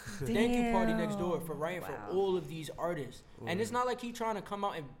 Thank you, Party Next Door, for writing for all of these artists. And it's not like he trying to come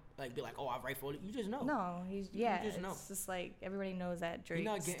out and like be like, oh, I write for it. You just know. No, you just know. It's just like everybody knows that Drake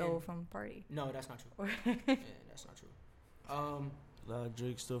stole from Party. No, that's not true. Yeah, that's not true. Nah,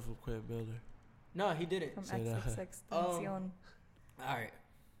 Drake stole from Quentin Miller. No, he didn't. From XXXTentacion. All right.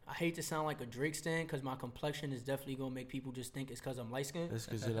 I hate to sound like a Drake stan because my complexion is definitely going to make people just think it's because I'm light-skinned. That's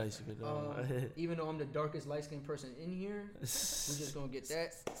because you're light-skinned. Even though I'm the darkest light-skinned person in here, we're just going to get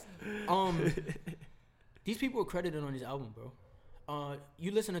that. These people are credited on this album, bro.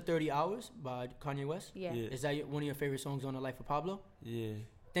 You listen to 30 Hours by Kanye West? Yeah. Is that one of your favorite songs on The Life of Pablo? Yeah.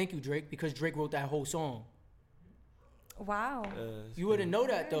 Thank you, Drake, because Drake wrote that whole song. Wow. You wouldn't know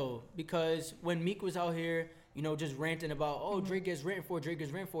that, though, because when Meek was out here, you know, just ranting about, Drake gets written for,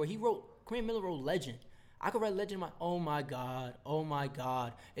 Quentin Miller wrote Legend. I could write Legend, oh my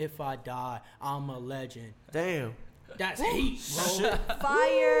God, if I die, I'm a legend. Damn. That's heat, bro.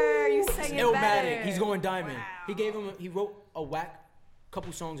 Fire, you sang it Illmatic, better. he's going diamond. Wow. He wrote a whack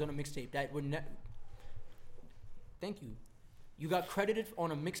couple songs on a mixtape that were Thank you. You got credited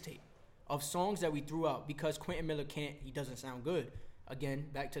on a mixtape of songs that we threw out because Quentin Miller he doesn't sound good. Again,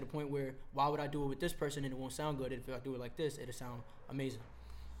 back to the point where why would I do it with this person and it won't sound good? If I do it like this, it'll sound amazing.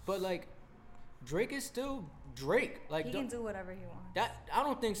 But like, Drake is still Drake. Like he can do whatever he wants. That I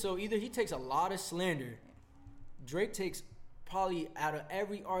don't think so either. He takes a lot of slander. Drake takes probably out of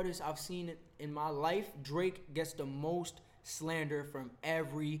every artist I've seen in my life, Drake gets the most slander from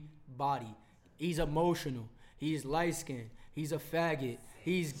everybody. He's emotional. He's light skinned. He's a faggot.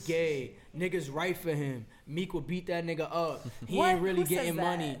 He's gay. Niggas right for him. Meek will beat that nigga up. He ain't really getting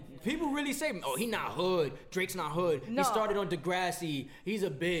money. People really say, oh, he not hood. Drake's not hood. No. He started on Degrassi. He's a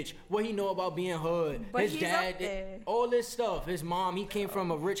bitch. What he know about being hood? But his dad, all this stuff. His mom, he came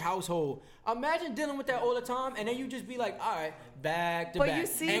from a rich household. Imagine dealing with that all the time, and then you just be like, all right, back to back. You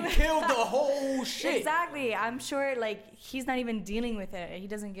see, and kill the whole shit. Exactly. I'm sure, like, he's not even dealing with it. He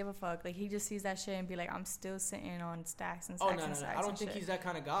doesn't give a fuck. Like, he just sees that shit and be like, I'm still sitting on stacks and stacks and stacks. I don't think he's that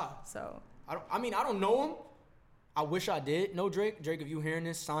kind of guy. So I don't know him. I wish I did know Drake. Drake, if you hearing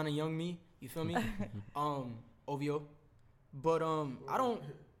this, sign a young me. You feel me? OVO. But I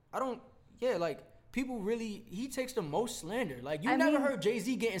don't. Yeah, like people really. He takes the most slander. Like you never heard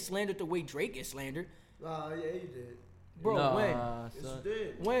Jay-Z getting slandered the way Drake gets slandered. Yeah, you did. Bro, when? Yes, you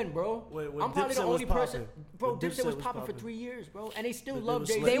did. When, bro? When I'm probably the only person. Bro, Dipset was popping for 3 years, bro, and they still love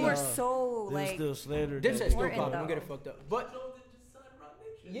Jay-Z. They were so like. Still slandered. Dipset still popping. Don't get it fucked up. But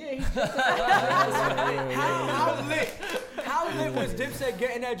Yeah, he's just how lit was Dipset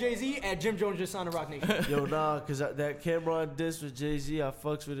getting at Jay-Z and Jim Jones just signed to Rock Nation? Yo, nah, cause that Cameron diss with Jay-Z, I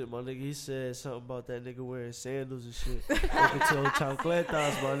fucks with it, my nigga. He said something about that nigga wearing sandals and shit. Open to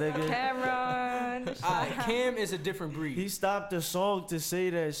chancletas, my nigga. Cameron. Cam is a different breed. He stopped the song to say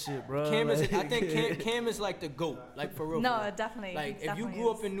that shit, bro. Cam is, I think Cam is like the GOAT, like for real. No, for real. definitely. Like if definitely you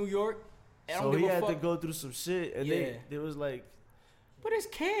grew up in New York, I don't so give he a had fuck. to go through some shit, and they was like, but it's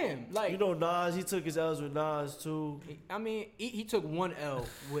Cam, like you know, Nas. He took his L's with Nas too. I mean, he took one L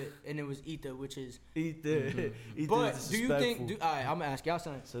with, and it was Ether, which is. Ether. But do you think? All right, I'm gonna ask y'all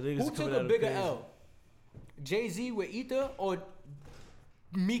something. So who took a bigger L? Jay-Z with Ether or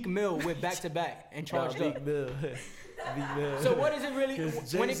Meek Mill with Back to Back and Charged Up? Meek Mill. Meek Mill. So what is it really?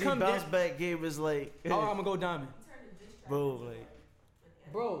 When it comes bounce back game is like, oh, I'm gonna go Diamond. Bro, like.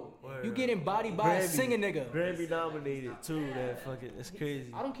 Bro, you getting bodied by a singing nigga. Grammy nominated too. That fucking, that's crazy.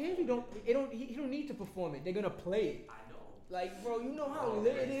 I don't care if he don't. He don't need to perform it. They're gonna play it. I know. Like, bro, you know how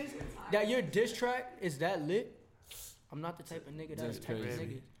lit it is. That your diss track is that lit. I'm not the type of nigga that's type of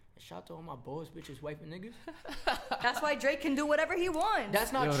nigga. Shout out to all my boys, bitches, wife, and niggas. That's why Drake can do whatever he wants.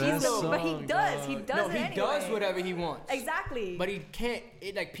 That's not true But though. he does. He does. No, it he anyway. does whatever he wants. Exactly. But he can't.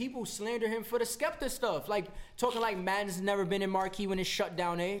 Like people slander him for the Skepta stuff, like talking like Madden's never been in marquee when it's shut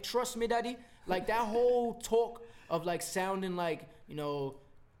down. Trust me, daddy. Like that whole talk of like sounding like you're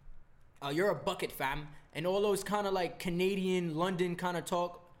a bucket fam, and all those kind of like Canadian London kind of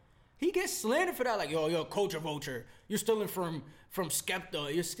talk. He gets slandered for that. Like you're a culture vulture. You're stealing from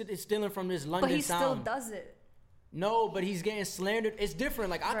Skepta. You're stealing from this London But he sound. still does it. No, but he's getting slandered. It's different.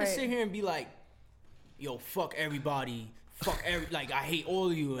 Like I can sit here and be like, yo, fuck everybody. Like I hate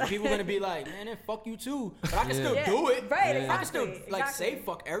all of you. And people gonna be like, man, then fuck you too. But I can still do it. Right, I can still exactly. say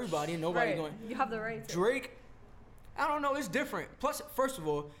fuck everybody and nobody going. You have the right to. Drake, I don't know, it's different. Plus, first of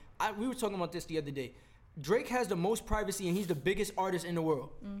all, we were talking about this the other day. Drake has the most privacy and he's the biggest artist in the world.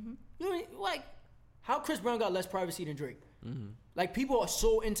 Mm-hmm. You know, like, how Chris Brown got less privacy than Drake? Mm-hmm. Like, people are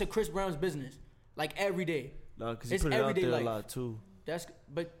so into Chris Brown's business, like every day. No, because he put it out there a lot too.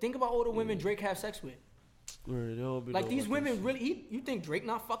 But think about all the women Drake have sex with. Like these women really, you think Drake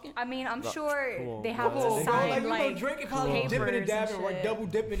not fucking? I mean, I'm sure they have to sign like Drake is probably dipping and dabbing or double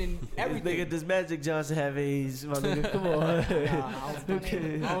dipping and everything. Nigga, does Magic Johnson have AIDS? My nigga, come on.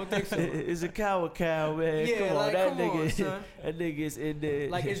 I don't think so. It's a cow, man. Yeah, come on, like, that come nigga, on, son. That nigga's in there.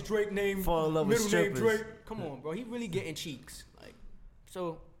 Like his Drake name, fall in love with middle name strippers. Drake. Come on, bro, he really getting cheeks. Like,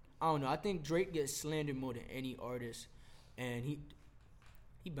 so I don't know. I think Drake gets slandered more than any artist, and he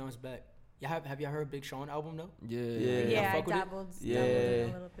bounced back. Have y'all heard Big Sean album though? Yeah, I dabbled in a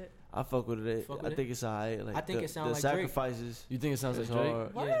little bit. I fuck with it. I think it's alright. Like I think it sounds like sacrifices. Drake. You think it sounds like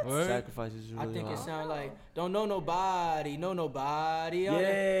Drake? What? Yeah. Sacrifices. Really I think hard. it sounds like don't know nobody.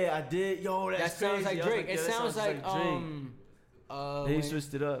 Yeah, I did. Yo, that sounds like Drake. It sounds like They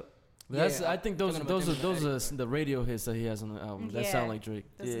switched it up. I think those are the radio hits that he has on the album. That sound like Drake.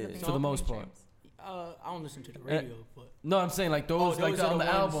 For the most part. I don't listen to the radio, but no, I'm saying like those like on the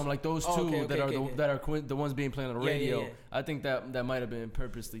album, like those two that are the ones being played on the radio. I think that might have been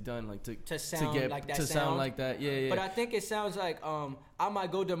purposely done, like to sound like that. Sound like that. Yeah. But I think it sounds like I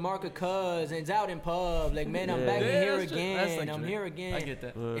might go to Marca Cousins out in pub, like man, I'm back here again. Like I'm here again. I get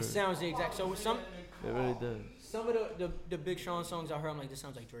that. It sounds the exact. So some it really does. Some of the Big Sean songs I heard, I'm like, this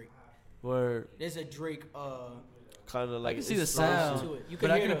sounds like Drake. Word. There's a Drake. Kind of like I can see the sound, but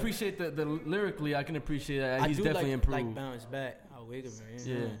I can appreciate the lyrically. I can appreciate that he's definitely improved. Like bounce back. Oh, wait a minute.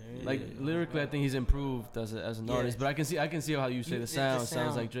 Yeah, like lyrically, I think he's improved as an artist. But I can see how you say the sound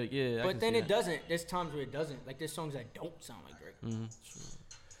sounds like Drake. Yeah, but then it doesn't. There's times where it doesn't. Like there's songs that don't sound like Drake. Mm-hmm.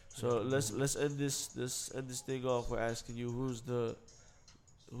 So let's end this thing off. We're asking you who's the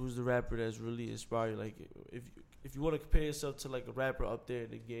rapper that's really inspired you. Like if you want to compare yourself to like a rapper up there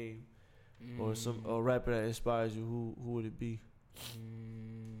in the game. Or a rapper that inspires you, who would it be?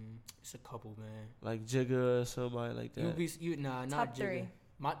 It's a couple, man. Like Jigga or somebody like that. Not top Jigga.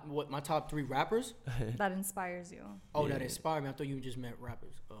 3. My top 3 rappers? That inspires you. Oh, that inspire me. I thought you just meant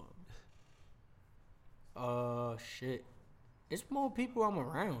rappers. Shit. It's more people I'm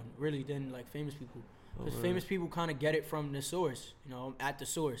around, really, than like famous people. Because famous people kind of get it from the source. You know, I'm at the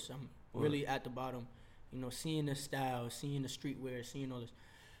source. I'm really at the bottom. You know, seeing the style, seeing the streetwear, seeing all this.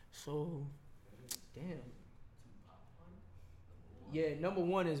 So, damn. Yeah, number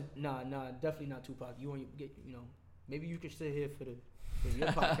 1 is definitely not Tupac. You want to get, maybe you could sit here for your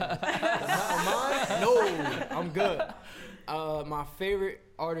podcast. Mine? No, I'm good. My favorite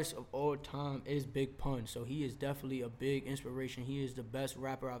artist of all time is Big Pun. So he is definitely a big inspiration. He is the best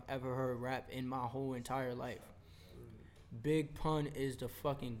rapper I've ever heard rap in my whole entire life. Big Pun is the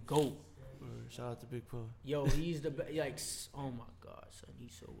fucking GOAT. Shout out to Big Pun. Yo, he's the oh my god, son,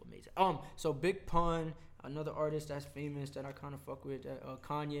 he's so amazing. So Big Pun, another artist that's famous that I kind of fuck with,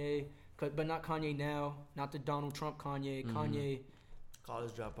 Kanye, but not Kanye now, not the Donald Trump Kanye. Kanye,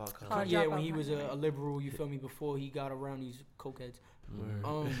 college dropout Kanye. Yeah, when he was a liberal, you feel me? Before he got around these cokeheads.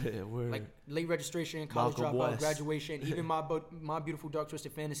 Word. Like late registration, college Malcolm dropout, West. Graduation, even my beautiful dark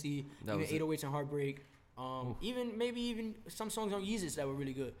twisted fantasy, even 808s and Heartbreak. Even some songs on Yeezus that were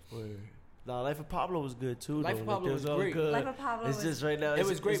really good. Word. Nah, Life of Pablo was good too. Life of Pablo was great. Life of Pablo it's just right now. It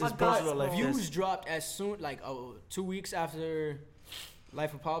was great. It's personal life. Views dropped as soon, 2 weeks after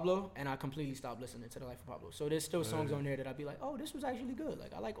Life of Pablo, and I completely stopped listening to the Life of Pablo. So there's still songs on there that I'd be like, oh, this was actually good.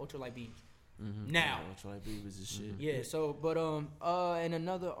 Like I like Ultralight Beams. Now. Ultralight Beams was the shit. Yeah. So, but and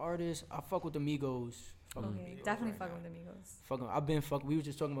another artist, I fuck with the Migos. Okay, definitely fucking with the Migos. We were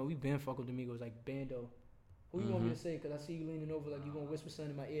just talking about, we've been fucking with the Migos, like Bando. Who you want me to say? Because I see you leaning over like you gonna whisper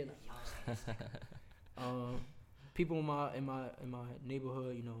something in my ear. Like, people in my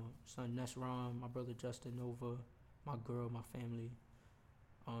neighborhood, you know, son Nesron, my brother Justin Nova, my girl, my family.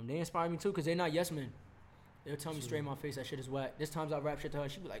 They inspire me too, because they're not yes men. They'll tell me straight in my face that shit is whack. There's times I rap shit to her,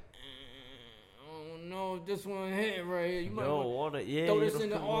 she be like, oh no, this one hit right here. You might want to throw this in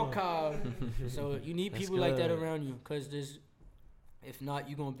the archive. So you need people like that around you, because if not,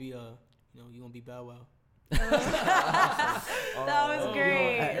 you're gonna be you're gonna be Bow Wow. That was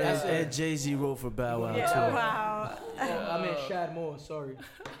great. And Jay-Z wrote for Bow Wow too. Wow. I meant Shad Moore, sorry.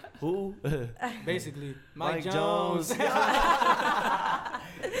 Who? Basically, Mike Jones. That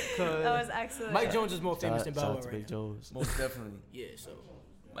was excellent. Mike Jones is more famous than Bow Wow right now. Jones. Most definitely. Yeah, so.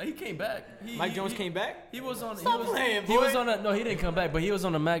 But he came back. Mike Jones came back? He was on. Stop playing, boy. He was on a. No, he didn't come back. But he was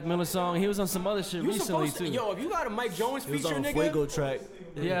on a Mac Miller song. He was on some other shit recently too. Yo, if you got a Mike Jones He was feature, on a nigga. Fuego track.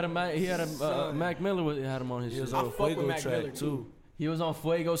 He had a Mac Miller had him on his He shit. was on a fuck with Fuego Mac Miller, track too. He was on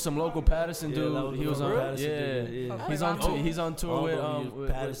Fuego, some local Patterson dude. He was on. Yeah. He's on. He's on tour with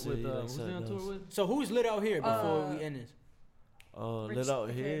Patterson. who's he on tour with? So who's lit out here before we end this? Lit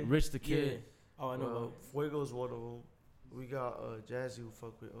out here. Rich the Kid. Yeah. Oh, I know. Fuego's one of them. We got Jazzy who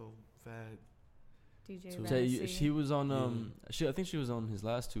fuck with Fag. DJ So Ramsey. she was on. I think she was on his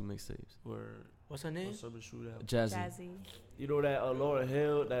last 2 mixtapes. What's her name? Jazzy. Jazzy. You know that Lauryn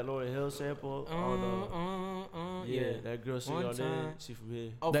Hill sample? Yeah, that girl singing on there. She from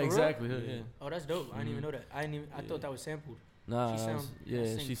here. Oh, for exactly. real? Yeah. Oh, that's dope. I didn't even know that. I thought that was sampled. Nah, She sound-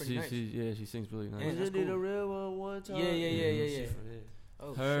 she sing pretty nice. she sings really nice. Yeah, that's Need a cool. real one time. Yeah. She from here.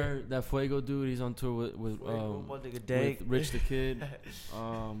 Oh, Her, shit. that Fuego dude, he's on tour with my nigga Dank. with Rich the Kid,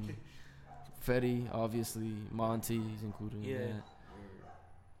 Fetty, obviously, Monty, he's included in that.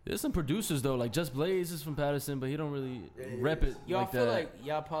 There's some producers though, like Just Blaze is from Patterson, but he don't really rep it Yo, like I feel that. like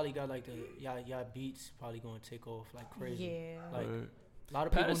y'all probably got like y'all beats probably gonna take off like crazy. Yeah. Like a lot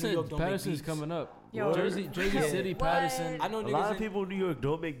of people in New York don't Patterson's make beats. coming up. Yo, Jersey City, What? Patterson. I know A niggas lot of in- people in New York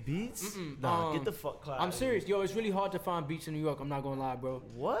don't make beats. Nah, get the fuck cloud. I'm serious, yo. It's really hard to find beats in New York. I'm not gonna lie, bro.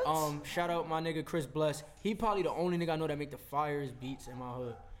 What? Shout out my nigga Chris Bless. He probably the only nigga I know that make the firest beats in my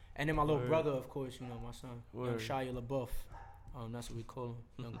hood. And then my little brother, of course, you know, my son, young Shia LaBeouf. That's what we call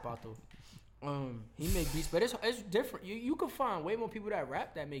him, young Bato. He make beats, but it's different. You can find way more people that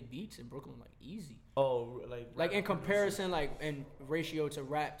rap that make beats in Brooklyn, like easy. Oh, Like in comparison, like in ratio to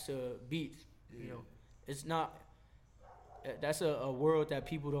rap to beats, you know, it's not. That's a world that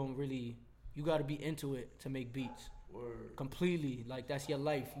people don't really. You got to be into it to make beats. Completely, like that's your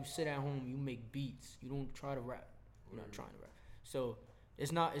life. You sit at home, you make beats. You don't try to rap. You're not trying to rap. So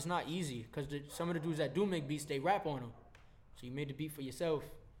it's not easy because some of the dudes that do make beats, they rap on them. So you made the beat for yourself,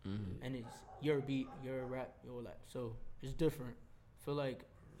 and it's your beat, your rap, your that. So it's different. I feel like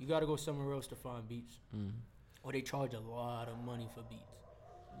you got to go somewhere else to find beats, or they charge a lot of money for beats.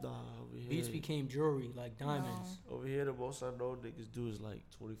 Nah, over here. Beats became jewelry, like diamonds. Over here, the most I know niggas do is like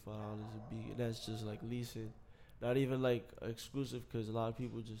 $25 a beat, and that's just like leasing. Not even like exclusive, because a lot of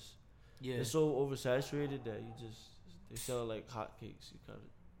people just it's so oversaturated that they sell like hotcakes. You kind of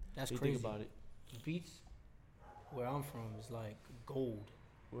That's think crazy. about it. Beats, where I'm from, is like gold.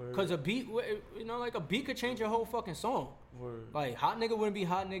 Word. Cause a beat, you know, like a beat could change your whole fucking song. Word. Like Hot Nigga wouldn't be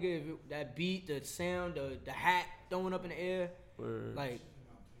Hot Nigga if that beat, the sound, the hat throwing up in the air. Word. Like,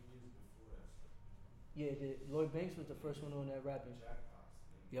 yeah, Lloyd Banks was the first one on that rapping.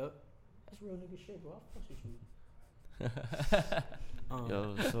 Yup, that's real nigga shit, bro. I fucks with you.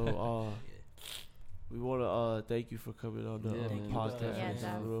 Yo, so we wanna thank you for coming on the Yeah, man. podcast. Yeah, It's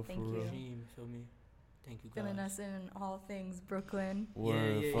Jeff, real thank for real. you. Regime, feel me? Thank you, guys. Filling us in all things Brooklyn.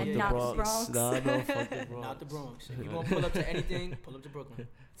 Word, Yeah, fuck and the not Bronx. the Bronx. Nah, no, fuck the Bronx. Not the Bronx. If you gonna pull up to anything, pull up to Brooklyn.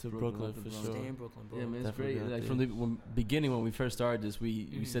 To Brooklyn for sure. Stay in Brooklyn, bro. Yeah, man, it's Definitely great. out Like there. from the beginning when we first started this,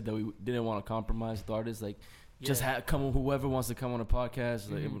 we said that we didn't want to compromise with artists. Like, just come whoever wants to come on a podcast.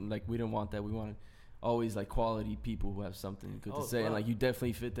 Like we didn't want that. We wanted always like quality people who have something good to say. Bro. And like you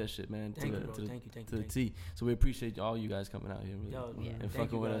definitely fit that shit, man. Thank you, to bro. the, Thank you. to the T. So we appreciate all you guys coming out here, really, Yo, Yeah. and thank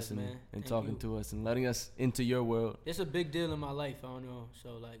fucking you with guys, us and man. Thank talking you. to us and letting us into your world. It's a big deal in my life. I don't know.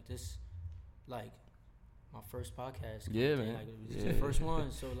 So like this, like my first podcast. Yeah, man. Like, it's the first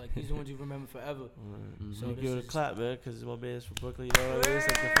one. So like these are the ones you remember forever. Mm-hmm. So You this give it a is- clap, man, because my man's from Brooklyn. You know what it is?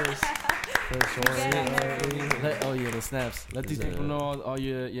 Like the first one. Get You it, know what I mean? Oh yeah, the snaps. Let these people know all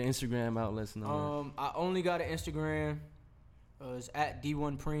your Instagram outlets and all that. I only got an Instagram. It's at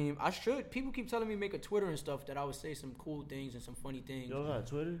D1 Preem. I should. People keep telling me make a Twitter and stuff that I would say some cool things and some funny things. You don't got a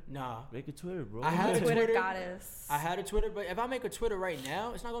Twitter? Nah. Make a Twitter, bro. I had a Twitter Twitter. goddess. I had a Twitter, but if I make a Twitter right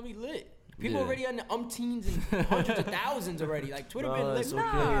now, it's not gonna be lit. People Yeah. already on the umpteens and hundreds of thousands already. Like Twitter been Nah, lit. it's Nah,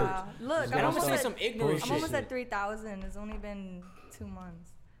 okay. look, And I'm And I'm almost gonna say at, some ignorant I'm shit. almost at 3,000. It's only been 2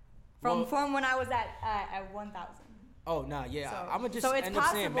 months. Well- From when I was at 1,000. Oh nah, yeah. So, I'm gonna just so it's end up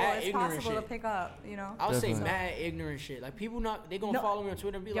saying possible. mad It's ignorant possible to shit. pick up. You know. I'll say Definitely. mad ignorant shit. Like people they gonna No. follow me on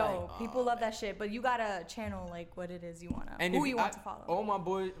Twitter and be Yo, like, people love that shit, but you gotta channel like what it is you wanna, And who if you want to follow. All my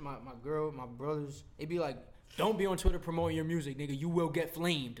boys, my girl, my brothers, they be like, don't be on Twitter promoting your music, nigga. You will get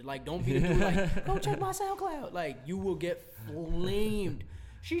flamed. Like, don't be the dude like, go check my SoundCloud. Like, you will get flamed.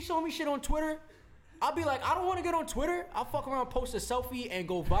 She showed me shit on Twitter. I'll be like, I don't want to get on Twitter. I'll fuck around, post a selfie, and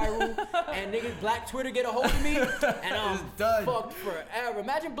go viral. And niggas, Black Twitter get a hold of me, and I'm done. fucked forever.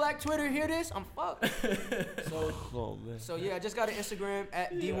 Imagine Black Twitter hear this, I'm fucked. So, Oh, man. so yeah, I just got an Instagram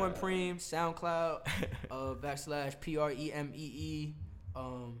at D1 Preem, SoundCloud, /PREMEE.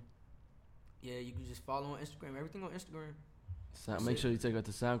 Yeah, you can just follow on Instagram. Everything on Instagram. Make sure you take out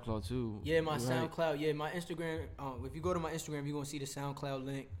the SoundCloud too. Yeah, my Right. SoundCloud. Yeah, my Instagram. If you go to my Instagram, you're gonna see the SoundCloud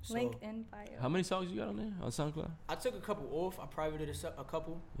link. So Link in bio. How many songs you got on there on SoundCloud? I took a couple off. I privated a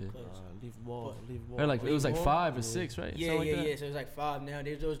couple. Yeah. 'cause- Leave them all. But- Leave them all. Or like it was like More? 5 or 6, right? yeah, Something yeah, like yeah. So it's like 5 now.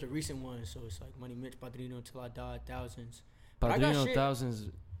 Those the recent ones. So it's like Money Mitch, Padrino, Till I Die, Thousands. But I got Padrino shit. Thousands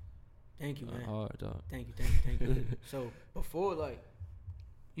Thank you, man. hard, dog. Thank you. So before, like,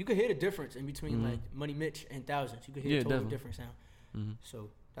 you could hear the difference in between like Money Mitch and Thousands. You could hear Yeah, a total definitely. different sound. Mhm. So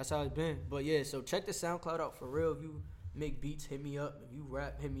that's how it's been. But yeah, so check the SoundCloud out for real. If you make beats, hit me up. If you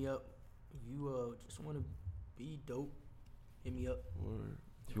rap, hit me up. If you just want to be dope, hit me up. Word.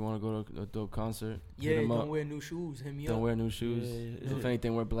 If you want to go to a dope concert, hit Yeah, 'em don't up. wear new shoes. Hit me Don't up. wear new shoes. Yeah. If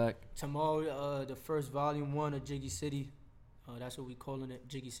anything, wear black. Tomorrow, the first volume 1 of Jiggy City. That's what we calling it,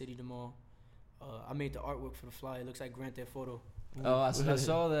 Jiggy City tomorrow. I made the artwork for the flyer. It looks like Grand Theft Auto. Oh, I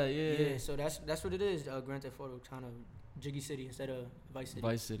saw that. Yeah. Yeah, so that's what it is. Grand Theft Auto, kind of Jiggy City instead of Vice City.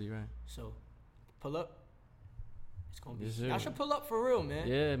 Vice City, right? So, pull up. It's gonna be. Yes, sir. Y'all should pull up for real, man.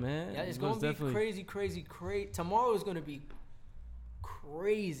 Yeah, man. Yeah, it's Most gonna be definitely. crazy. Tomorrow is gonna be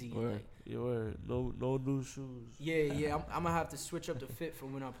crazy. Word. Like, Yeah, word. No new shoes. yeah. I'm gonna have to switch up the fit for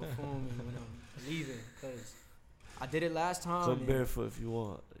when I perform and when I'm leaving, cause I did it last time. Come and- barefoot if you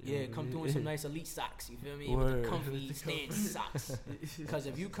want. You Yeah, know come what I through mean? in some nice elite socks. You feel me? With Word. the comfy stance socks. Cause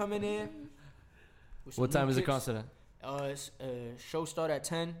if you come in there, with some What time new is the kicks, concert at? Show start at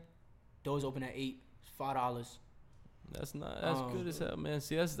 10. Doors open at 8. It's $5. That's good as hell, man.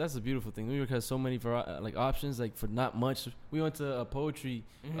 See, that's a beautiful thing. New York has so many like options, like for not much. We went to a poetry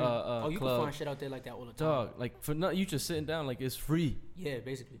Mhm. You club. can find shit out there like that all the time. Dog, like for not you just sitting down, like it's free, Yeah,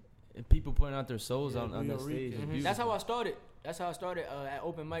 basically. and people putting out their souls Yeah, on New that York stage. Rican. It's That's how beautiful. I started. At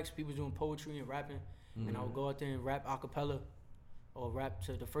open mics, people doing poetry and rapping, and I would go out there and rap a cappella, or rap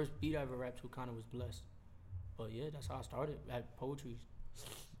to the first beat I ever rapped to. Kind of was Blessed, but yeah, that's how I started at poetry.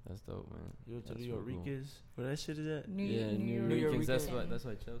 That's dope, man. You went to That's New York so cool. Ricans? Where that shit is at? New New York York. That's Rican.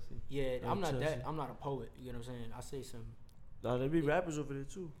 why Chelsea. Yeah, Oh, I'm not Chelsea. that. I'm not a poet. You know what I'm saying? I say some. Nah, there be rappers over there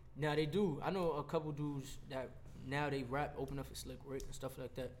too. Now they do. I know a couple dudes that now they rap, open up for Slick Rick and stuff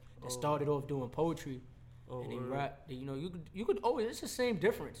like that. That started off doing poetry. Oh, And they word. rap. You know, you could always. It's the same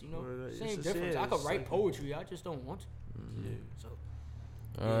difference. You know, Word, it's same the difference. same, I could it's write like- poetry. I just don't want to. Yeah. So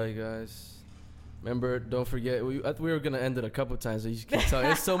All right, guys. Remember, don't forget. We were gonna end it a couple times. So you just keep talking.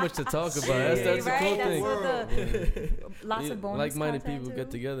 There's so much to talk about. Yeah, That's the right? cool That's thing. what lots Yeah, of bonus like-minded content people too.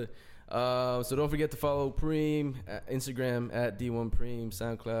 get together. So don't forget to follow Preem at Instagram at D1 Preem,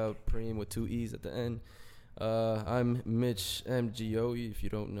 SoundCloud Preem with 2 E's at the end. I'm Mitch MGOE. If you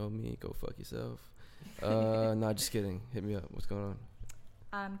don't know me, go fuck yourself. Nah, just kidding. Hit me up. What's going on?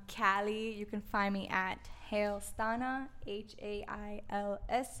 I'm Callie. You can find me at Hailstana,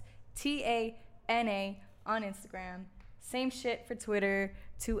 HAILSTANA. NA on Instagram. Same shit for Twitter,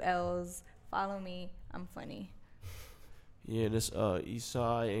 2 L's. Follow me. I'm funny. Yeah, this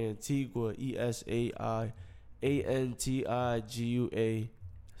Eastside Antigua, ESAI ANTIGUA.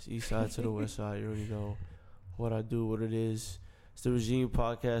 It's Eastside to the West Side. You already know what I do, what it is. It's the Regime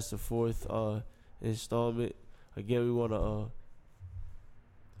Podcast, the 4th installment. Again, we want to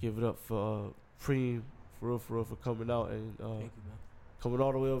give it up for Preem, for real, for coming out and Thank you, man. coming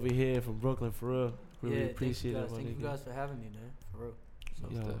all the way over here from Brooklyn, for real. Really appreciate it. Thank you guys for having me, man. For real.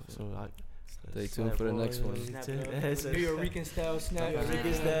 Stay tuned for the next one. New York style snap. New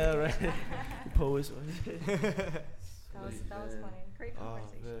York style, right? Poets. That was funny. Great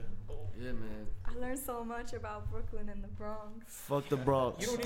conversation. Yeah, man. I learned so much about Brooklyn and the Bronx. Fuck the Bronx.